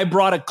so I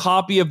brought a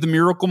copy of The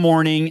Miracle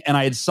Morning, and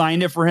I had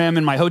signed it for him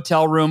in my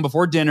hotel room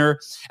before dinner.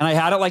 And I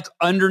had it like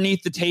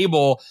underneath the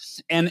table,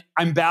 and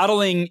I'm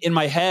battling in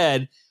my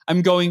head.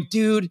 I'm going,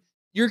 dude,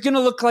 you're going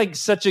to look like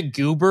such a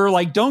goober.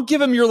 Like, don't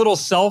give him your little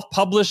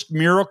self-published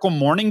Miracle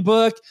Morning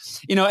book.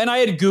 And I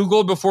had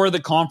Googled before the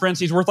conference,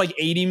 he's worth like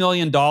 $80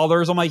 million.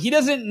 I'm like, he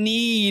doesn't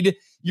need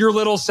your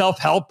little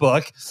self-help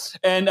book.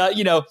 And,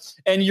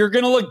 and you're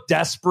going to look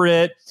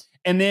desperate.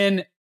 And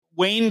then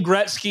Wayne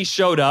Gretzky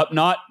showed up,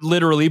 not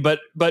literally, but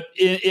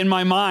in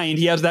my mind,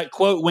 he has that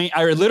quote.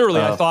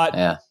 I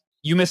thought,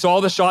 you miss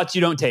all the shots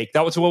you don't take.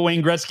 That was what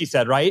Wayne Gretzky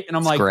said, right? And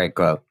I'm like, great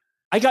quote.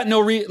 I got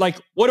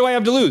what do I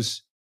have to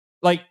lose?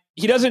 Like,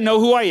 he doesn't know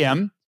who I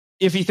am.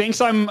 If he thinks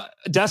I'm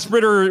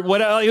desperate or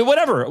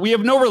whatever, we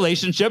have no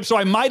relationship, so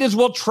I might as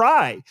well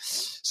try.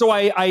 So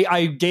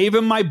I gave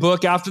him my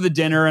book after the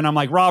dinner, and I'm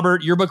like,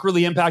 Robert, your book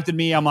really impacted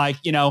me. I'm like,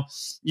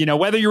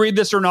 whether you read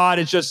this or not,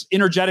 it's just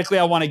energetically,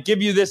 I want to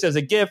give you this as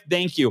a gift.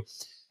 Thank you.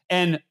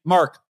 And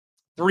Mark,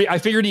 I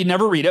figured he'd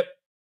never read it.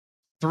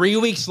 3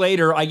 weeks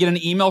later, I get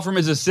an email from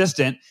his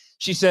assistant.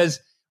 She says,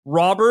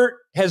 Robert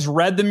has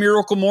read The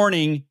Miracle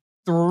Morning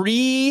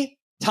 3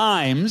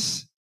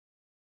 times.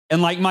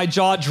 And like my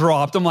jaw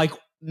dropped. I'm like,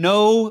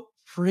 no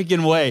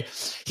friggin' way.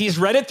 He's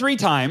read it 3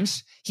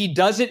 times. He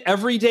does it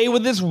every day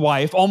with his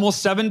wife,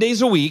 almost 7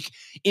 days a week.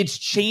 It's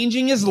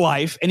changing his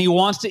life. And he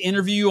wants to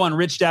interview you on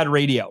Rich Dad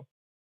Radio.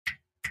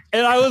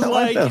 And I was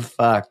like, what the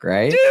fuck,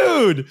 right?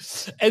 Dude.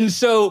 And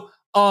so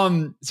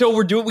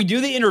we do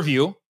the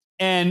interview.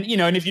 And,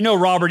 and if you know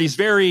Robert, he's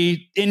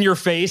very in your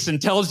face and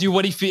tells you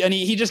what he feels. And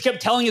he just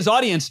kept telling his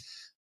audience,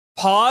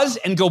 pause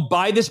and go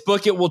buy this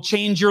book. It will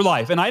change your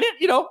life. And I didn't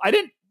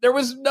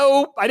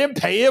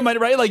pay him,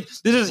 right? Like,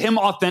 this is him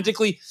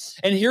authentically.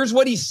 And here's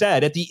what he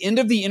said at the end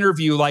of the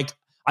interview. Like,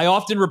 I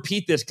often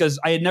repeat this because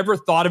I had never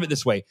thought of it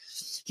this way.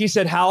 He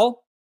said,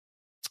 Hal,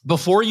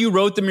 before you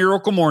wrote The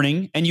Miracle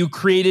Morning and you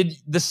created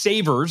the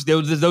savers,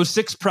 those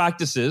 6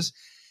 practices,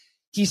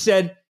 he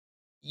said,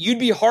 you'd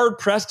be hard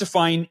pressed to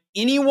find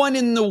anyone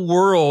in the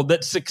world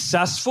that's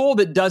successful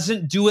that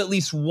doesn't do at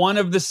least one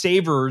of the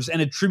savers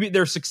and attribute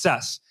their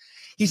success.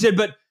 He said,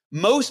 but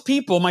most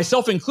people,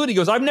 myself included, he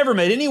goes, I've never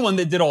met anyone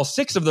that did all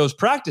 6 of those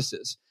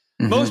practices.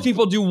 Mm-hmm. Most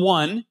people do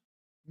 1,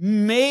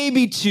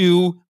 maybe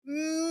 2,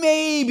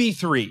 maybe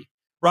 3,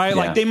 right? Yeah.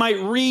 Like they might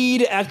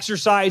read,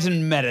 exercise,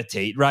 and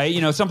meditate, right?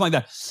 Something like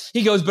that.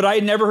 He goes, but I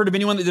had never heard of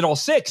anyone that did all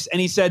 6. And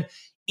he said,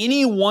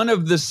 any one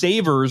of the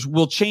savers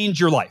will change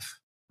your life,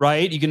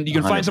 right? You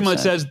can find someone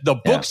that says, the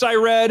books I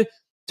read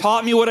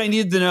taught me what I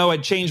needed to know.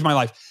 It changed my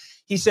life.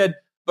 He said,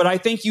 but I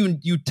think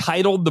you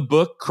titled the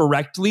book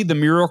correctly, The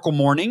Miracle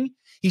Morning.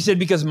 He said,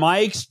 because my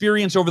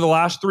experience over the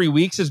last 3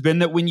 weeks has been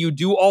that when you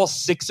do all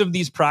 6 of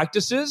these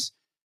practices,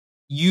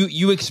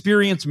 you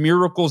experience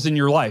miracles in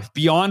your life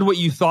beyond what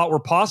you thought were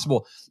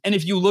possible. And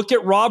if you look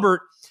at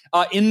Robert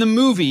in the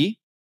movie,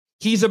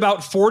 he's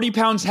about 40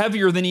 pounds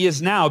heavier than he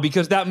is now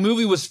because that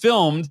movie was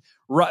filmed,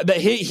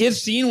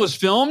 his scene was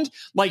filmed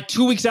like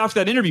 2 weeks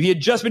after that interview. He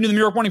had just been doing The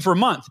Miracle Morning for a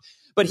month.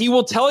 But he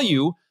will tell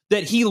you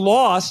that he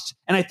lost,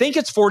 and I think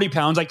it's 40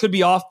 pounds. I could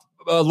be off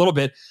a little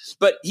bit,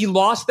 but he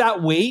lost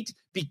that weight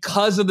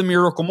because of The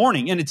Miracle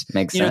Morning. And it's,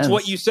 it's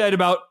what you said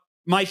about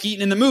Mike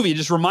Eaton in the movie. It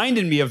just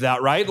reminded me of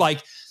that, right?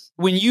 Like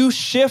when you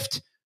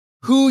shift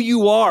who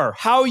you are,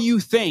 how you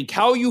think,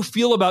 how you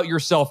feel about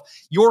yourself,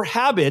 your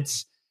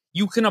habits,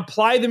 you can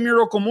apply The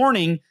Miracle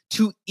Morning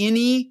to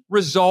any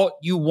result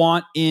you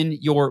want in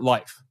your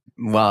life.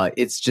 Well,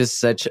 it's just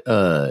such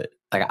I'm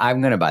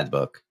going to buy the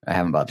book. I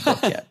haven't bought the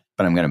book yet,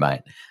 but I'm going to buy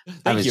it.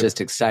 I was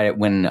just excited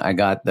when I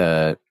got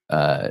the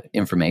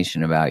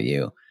information about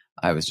you.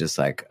 I was just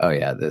like, oh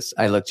yeah,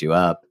 I looked you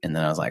up and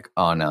then I was like,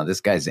 oh no,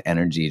 this guy's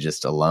energy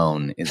just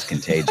alone is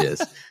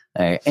contagious.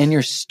 And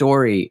your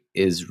story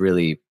is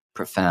really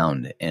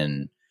profound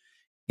and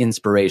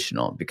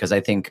inspirational because I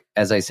think,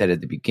 as I said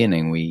at the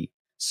beginning, we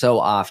so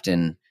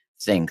often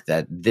think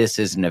that this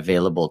isn't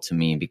available to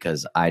me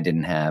because I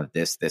didn't have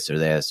this, or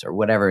this, or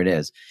whatever it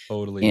is.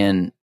 Totally.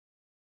 And,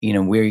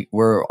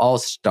 we're all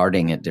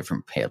starting at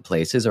different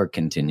places or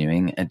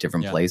continuing at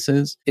different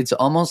places. It's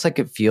almost like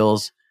it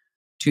feels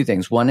 2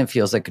 things. One, it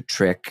feels like a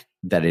trick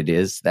that it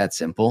is that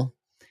simple.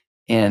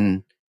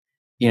 And,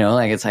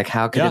 it's like,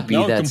 how could it be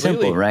that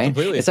simple, right?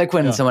 Completely. It's like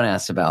when someone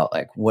asks about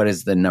what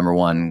is the number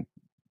 1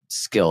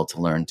 skill to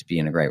learn to be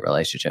in a great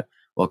relationship?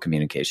 Well,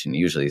 communication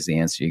usually is the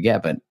answer you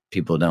get, but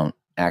people don't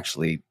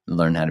actually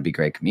learn how to be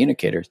great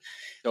communicators.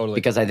 Totally.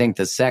 Because I think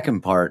the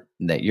second part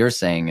that you're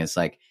saying is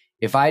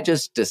if I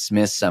just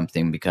dismiss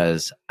something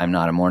because I'm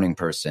not a morning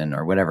person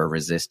or whatever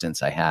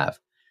resistance I have,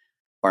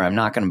 or I'm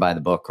not going to buy the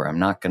book, or I'm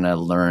not going to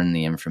learn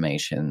the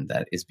information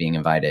that is being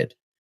invited,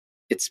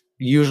 it's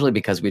usually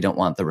because we don't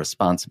want the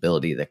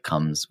responsibility that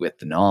comes with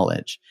the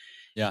knowledge.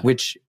 Yeah.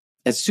 Which,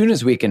 as soon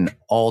as we can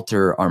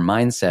alter our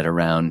mindset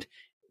around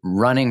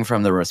running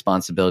from the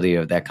responsibility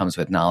that comes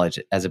with knowledge,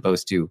 as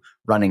opposed to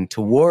running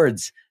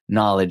towards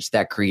knowledge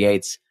that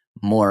creates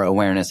more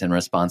awareness and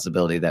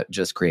responsibility that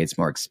just creates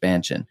more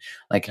expansion.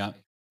 Like,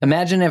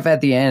 imagine if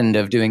at the end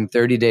of doing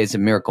 30 days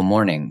of miracle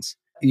mornings,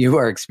 you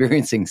are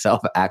experiencing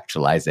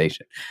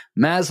self-actualization.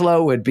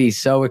 Maslow would be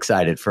so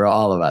excited for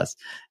all of us.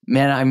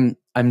 Man,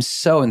 I'm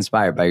so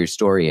inspired by your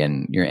story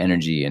and your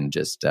energy and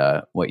just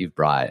what you've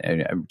brought.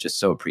 And I'm just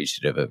so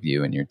appreciative of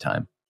you and your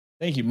time.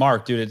 Thank you,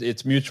 Mark, dude.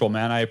 It's mutual,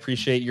 man. I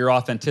appreciate your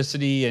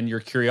authenticity and your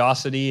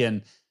curiosity,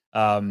 and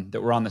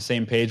that we're on the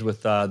same page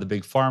with the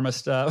big pharma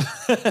stuff.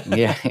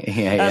 Yeah.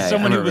 As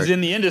someone who was in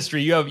the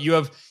industry, you have, you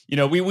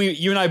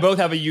and I both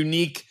have a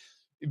unique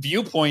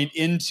viewpoint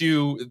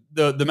into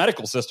the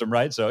medical system,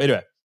 right? So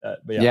anyway,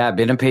 I've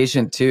been a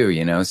patient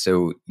too,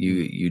 so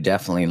you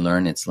definitely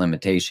learn its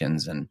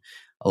limitations, and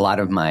a lot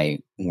of my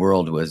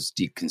world was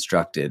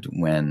deconstructed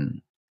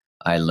when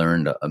I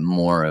learned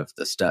more of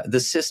the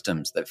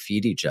systems that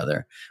feed each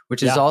other,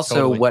 which is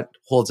also what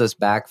holds us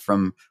back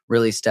from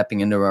really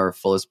stepping into our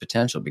fullest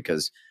potential,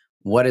 because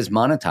what is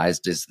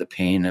monetized is the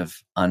pain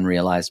of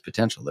unrealized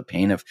potential, the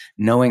pain of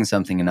knowing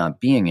something and not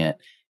being it.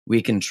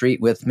 We can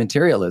treat with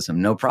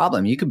materialism, no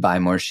problem. You could buy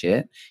more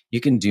shit. You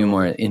can do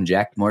more,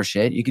 inject more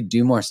shit. You could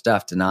do more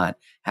stuff to not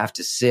have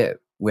to sit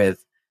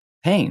with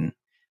pain.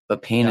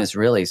 But pain is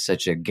really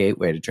such a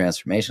gateway to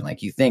transformation.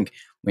 Like, you think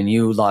when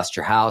you lost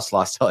your house,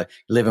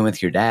 living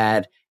with your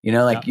dad,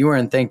 you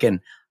weren't thinking,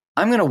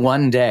 I'm going to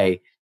one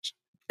day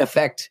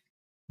affect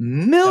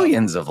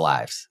millions of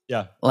lives.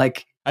 Yeah.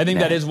 Like, I think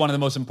that is one of the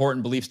most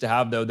important beliefs to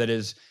have, though, that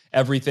is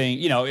everything,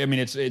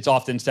 it's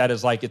often said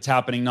as like, it's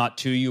happening not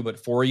to you,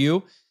 but for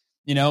you.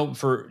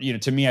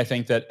 To me, I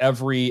think that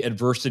every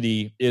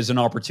adversity is an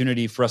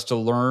opportunity for us to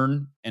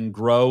learn and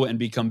grow and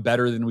become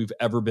better than we've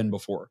ever been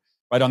before.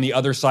 Right on the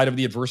other side of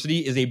the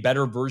adversity is a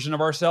better version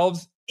of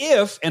ourselves,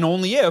 if and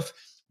only if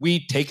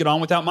we take it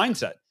on with that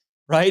mindset.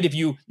 Right? If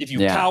you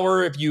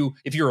cower, if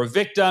you're a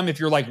victim, if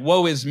you're like,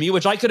 woe is me,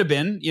 which I could have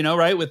been,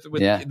 right, with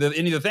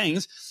any of the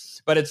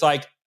things, but it's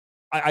like,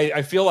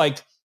 I feel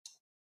like,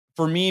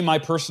 for me, my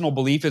personal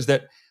belief is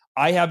that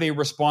I have a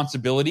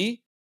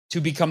responsibility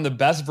to become the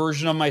best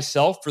version of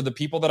myself for the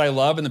people that I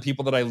love and the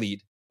people that I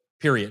lead,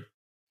 period.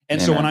 And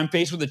so when I'm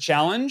faced with a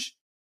challenge,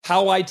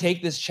 how I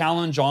take this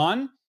challenge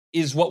on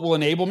is what will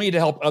enable me to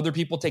help other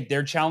people take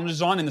their challenges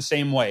on in the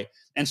same way.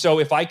 And so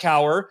if I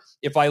cower,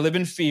 if I live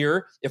in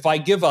fear, if I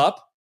give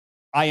up,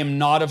 I am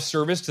not of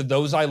service to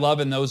those I love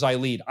and those I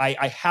lead.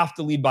 I have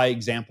to lead by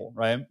example,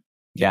 right?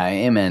 Yeah,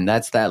 amen.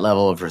 That's that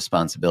level of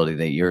responsibility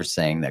that you're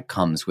saying that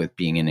comes with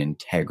being in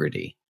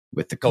integrity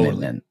with the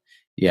commitment.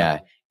 Yeah.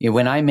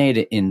 When I made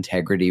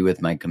integrity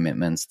with my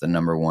commitments, the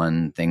number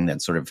one thing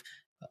that sort of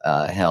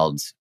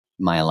held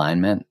my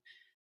alignment,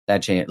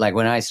 that changed. Like,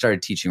 when I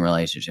started teaching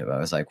relationship, I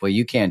was like, well,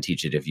 you can't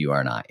teach it if you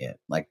are not it.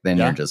 Like, then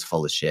you're just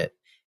full of shit.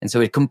 And so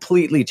it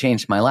completely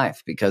changed my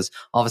life, because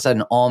all of a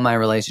sudden all my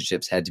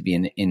relationships had to be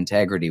in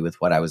integrity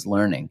with what I was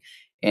learning.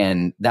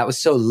 And that was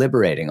so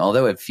liberating.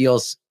 Although it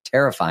feels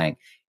terrifying,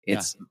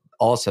 it's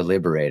also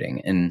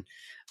liberating. And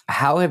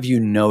how have you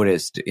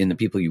noticed in the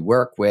people you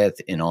work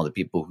with, in all the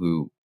people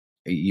who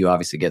you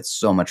obviously get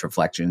so much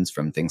reflections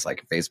from things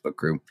like a Facebook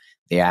group,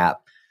 the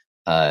app,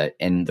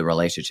 and the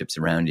relationships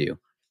around you?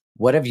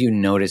 What have you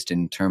noticed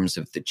in terms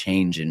of the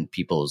change in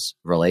people's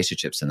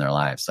relationships in their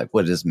lives? Like,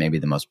 what is maybe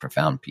the most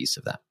profound piece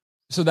of that?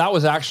 So that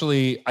was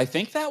actually, I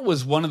think that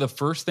was one of the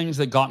first things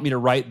that got me to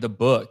write the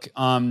book.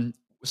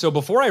 So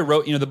before I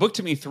wrote, the book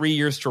took me 3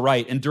 years to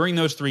write. And during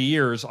those 3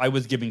 years, I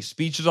was giving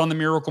speeches on the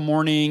Miracle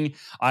Morning.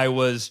 I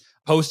was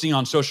posting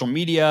on social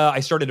media. I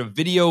started a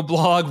video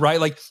blog, right?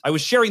 Like, I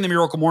was sharing the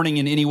Miracle Morning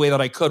in any way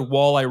that I could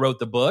while I wrote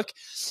the book.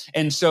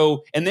 And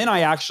then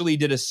I actually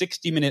did a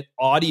 60-minute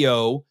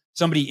audio.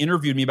 Somebody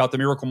interviewed me about the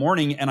Miracle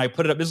Morning, and I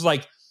put it up. This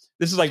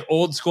is like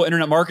old school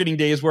internet marketing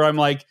days, where I'm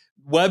like,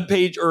 web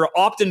page or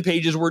opt-in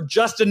pages were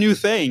just a new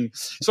thing.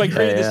 So I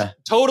created this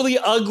totally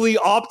ugly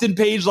opt-in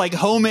page, like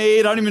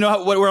homemade. I don't even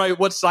know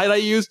what site I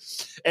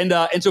used. And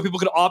so people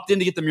could opt in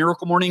to get the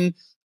Miracle Morning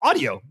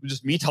audio,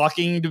 just me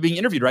talking to being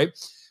interviewed, right?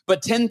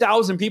 But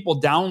 10,000 people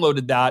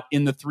downloaded that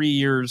in the 3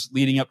 years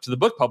leading up to the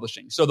book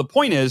publishing. So the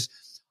point is,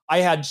 I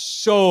had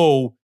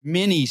so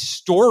many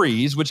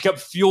stories, which kept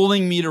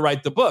fueling me to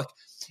write the book.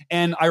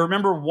 And I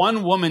remember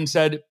one woman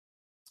said,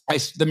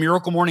 the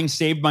Miracle Morning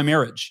saved my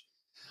marriage.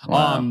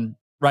 Wow.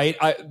 Right.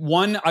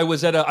 I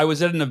was at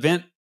an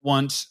event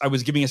once. I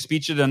was giving a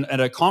speech at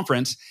a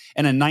conference,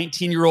 and a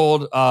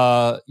 19-year-old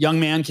young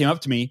man came up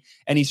to me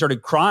and he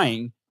started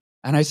crying.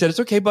 And I said, "It's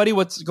okay, buddy.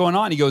 What's going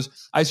on?" He goes,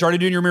 "I started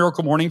doing your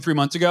Miracle Morning 3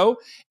 months ago."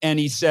 And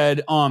he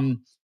said,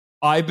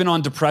 "I've been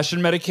on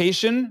depression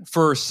medication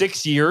for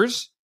 6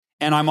 years.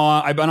 And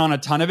I've been on a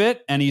ton of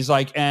it." And he's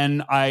like,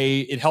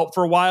 it helped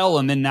for a while.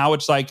 And then now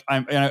it's like,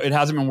 it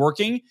hasn't been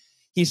working.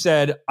 He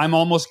said, "I'm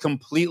almost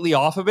completely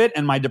off of it.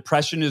 And my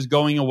depression is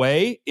going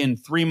away in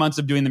 3 months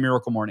of doing the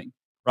Miracle Morning."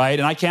 Right.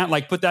 And I can't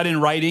like put that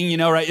in writing,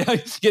 right?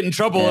 Get in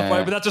trouble.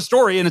 But that's a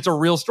story, and it's a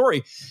real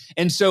story.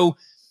 And so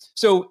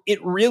So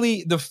it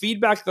really, the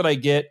feedback that I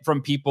get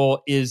from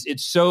people is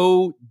it's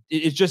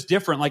just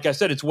different. Like I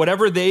said, it's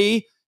whatever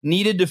they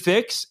needed to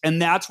fix,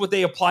 and that's what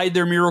they applied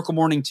their Miracle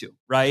Morning to,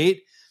 right?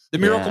 The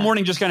Miracle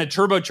Morning just kind of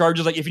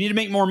turbocharges. Like if you need to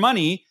make more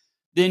money,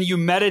 then you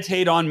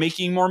meditate on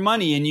making more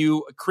money, and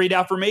you create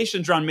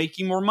affirmations around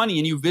making more money,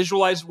 and you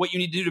visualize what you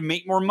need to do to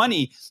make more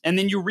money. And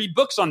then you read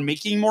books on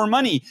making more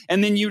money.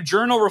 And then you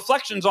journal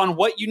reflections on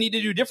what you need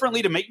to do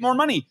differently to make more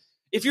money.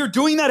 If you're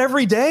doing that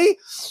every day,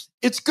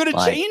 it's going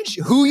to change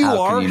who you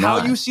are,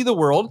 how you see the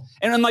world.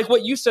 And then like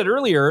what you said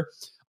earlier,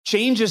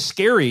 change is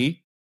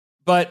scary,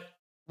 but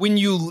when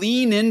you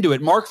lean into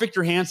it, Mark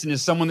Victor Hansen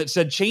is someone that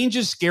said, change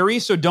is scary,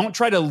 so don't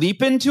try to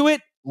leap into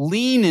it,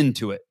 lean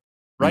into it,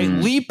 right?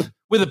 Leap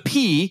with a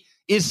P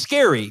is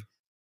scary.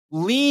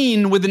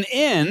 Lean with an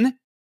N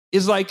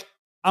is like,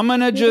 I'm going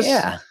to just,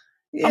 I'm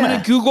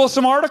going to Google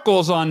some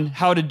articles on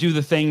how to do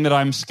the thing that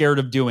I'm scared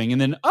of doing. And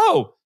then,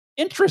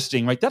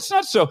 interesting. Like, that's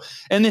not so.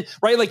 And then,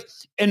 right. Like,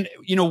 and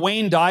you know,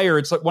 Wayne Dyer,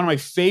 it's like one of my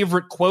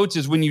favorite quotes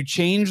is when you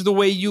change the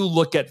way you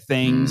look at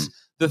things,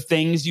 the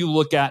things you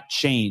look at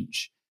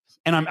change.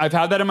 And I've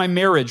had that in my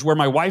marriage where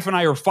my wife and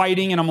I are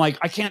fighting and I'm like,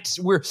 I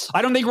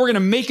don't think we're going to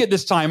make it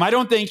this time. I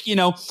don't think,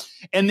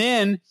 and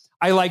then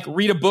I like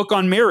read a book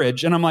on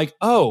marriage and I'm like,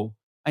 oh,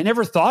 I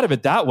never thought of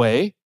it that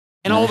way.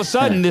 And all of a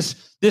sudden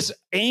this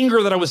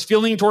anger that I was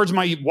feeling towards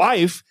my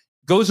wife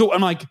goes away.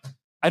 I'm like,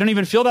 I don't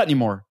even feel that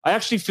anymore. I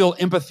actually feel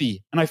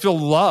empathy and I feel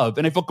love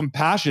and I feel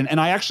compassion.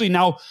 And I actually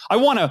now I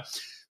want to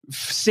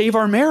save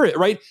our marriage,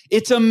 right?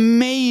 It's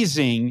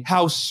amazing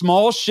how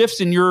small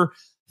shifts in your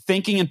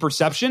thinking and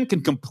perception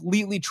can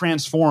completely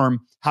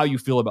transform how you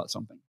feel about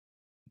something.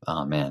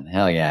 Oh man,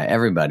 hell yeah.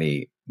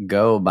 Everybody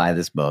go buy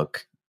this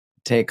book,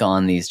 take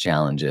on these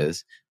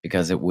challenges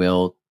because it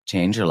will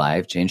change your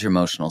life, change your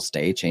emotional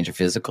state, change your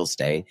physical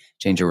state,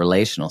 change your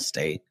relational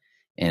state.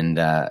 And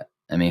I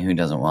mean, who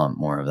doesn't want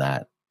more of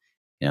that?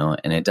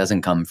 And it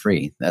doesn't come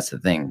free. That's the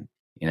thing.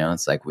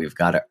 It's like we've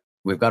got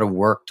to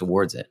work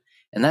towards it.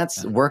 And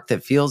that's work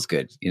that feels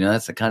good.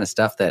 That's the kind of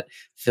stuff that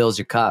fills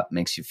your cup,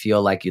 makes you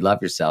feel like you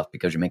love yourself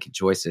because you're making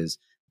choices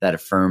that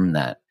affirm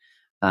that.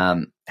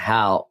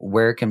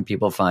 Where can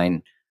people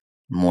find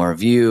more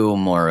of you,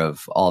 more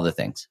of all the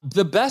things?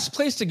 The best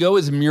place to go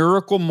is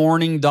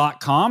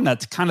miraclemorning.com.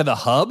 That's kind of the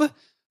hub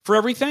for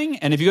everything.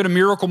 And if you go to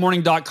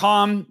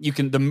miraclemorning.com, you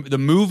can, the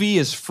movie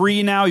is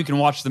free now. You can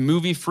watch the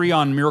movie free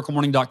on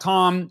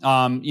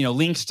miraclemorning.com.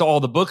 Links to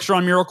all the books are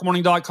on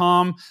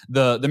miraclemorning.com.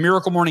 The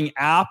Miracle Morning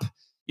app,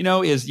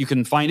 is you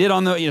can find it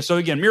on the, so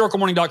again,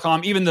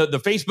 miraclemorning.com, even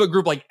the Facebook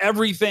group, like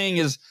everything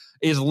is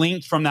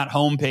linked from that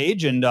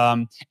homepage.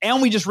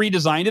 And we just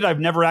redesigned it.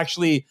 I've never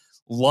actually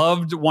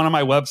loved one of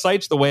my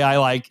websites the way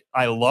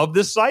I love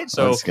this site.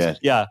 So that's good.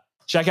 Yeah,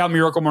 check out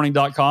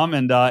miraclemorning.com.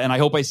 And I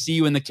hope I see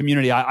you in the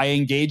community. I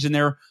engage in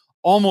there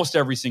almost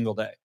every single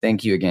day.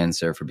 Thank you again,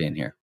 sir, for being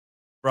here.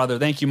 Brother,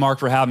 thank you, Mark,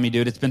 for having me,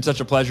 dude. It's been such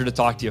a pleasure to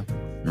talk to you.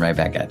 Right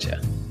back at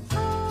you.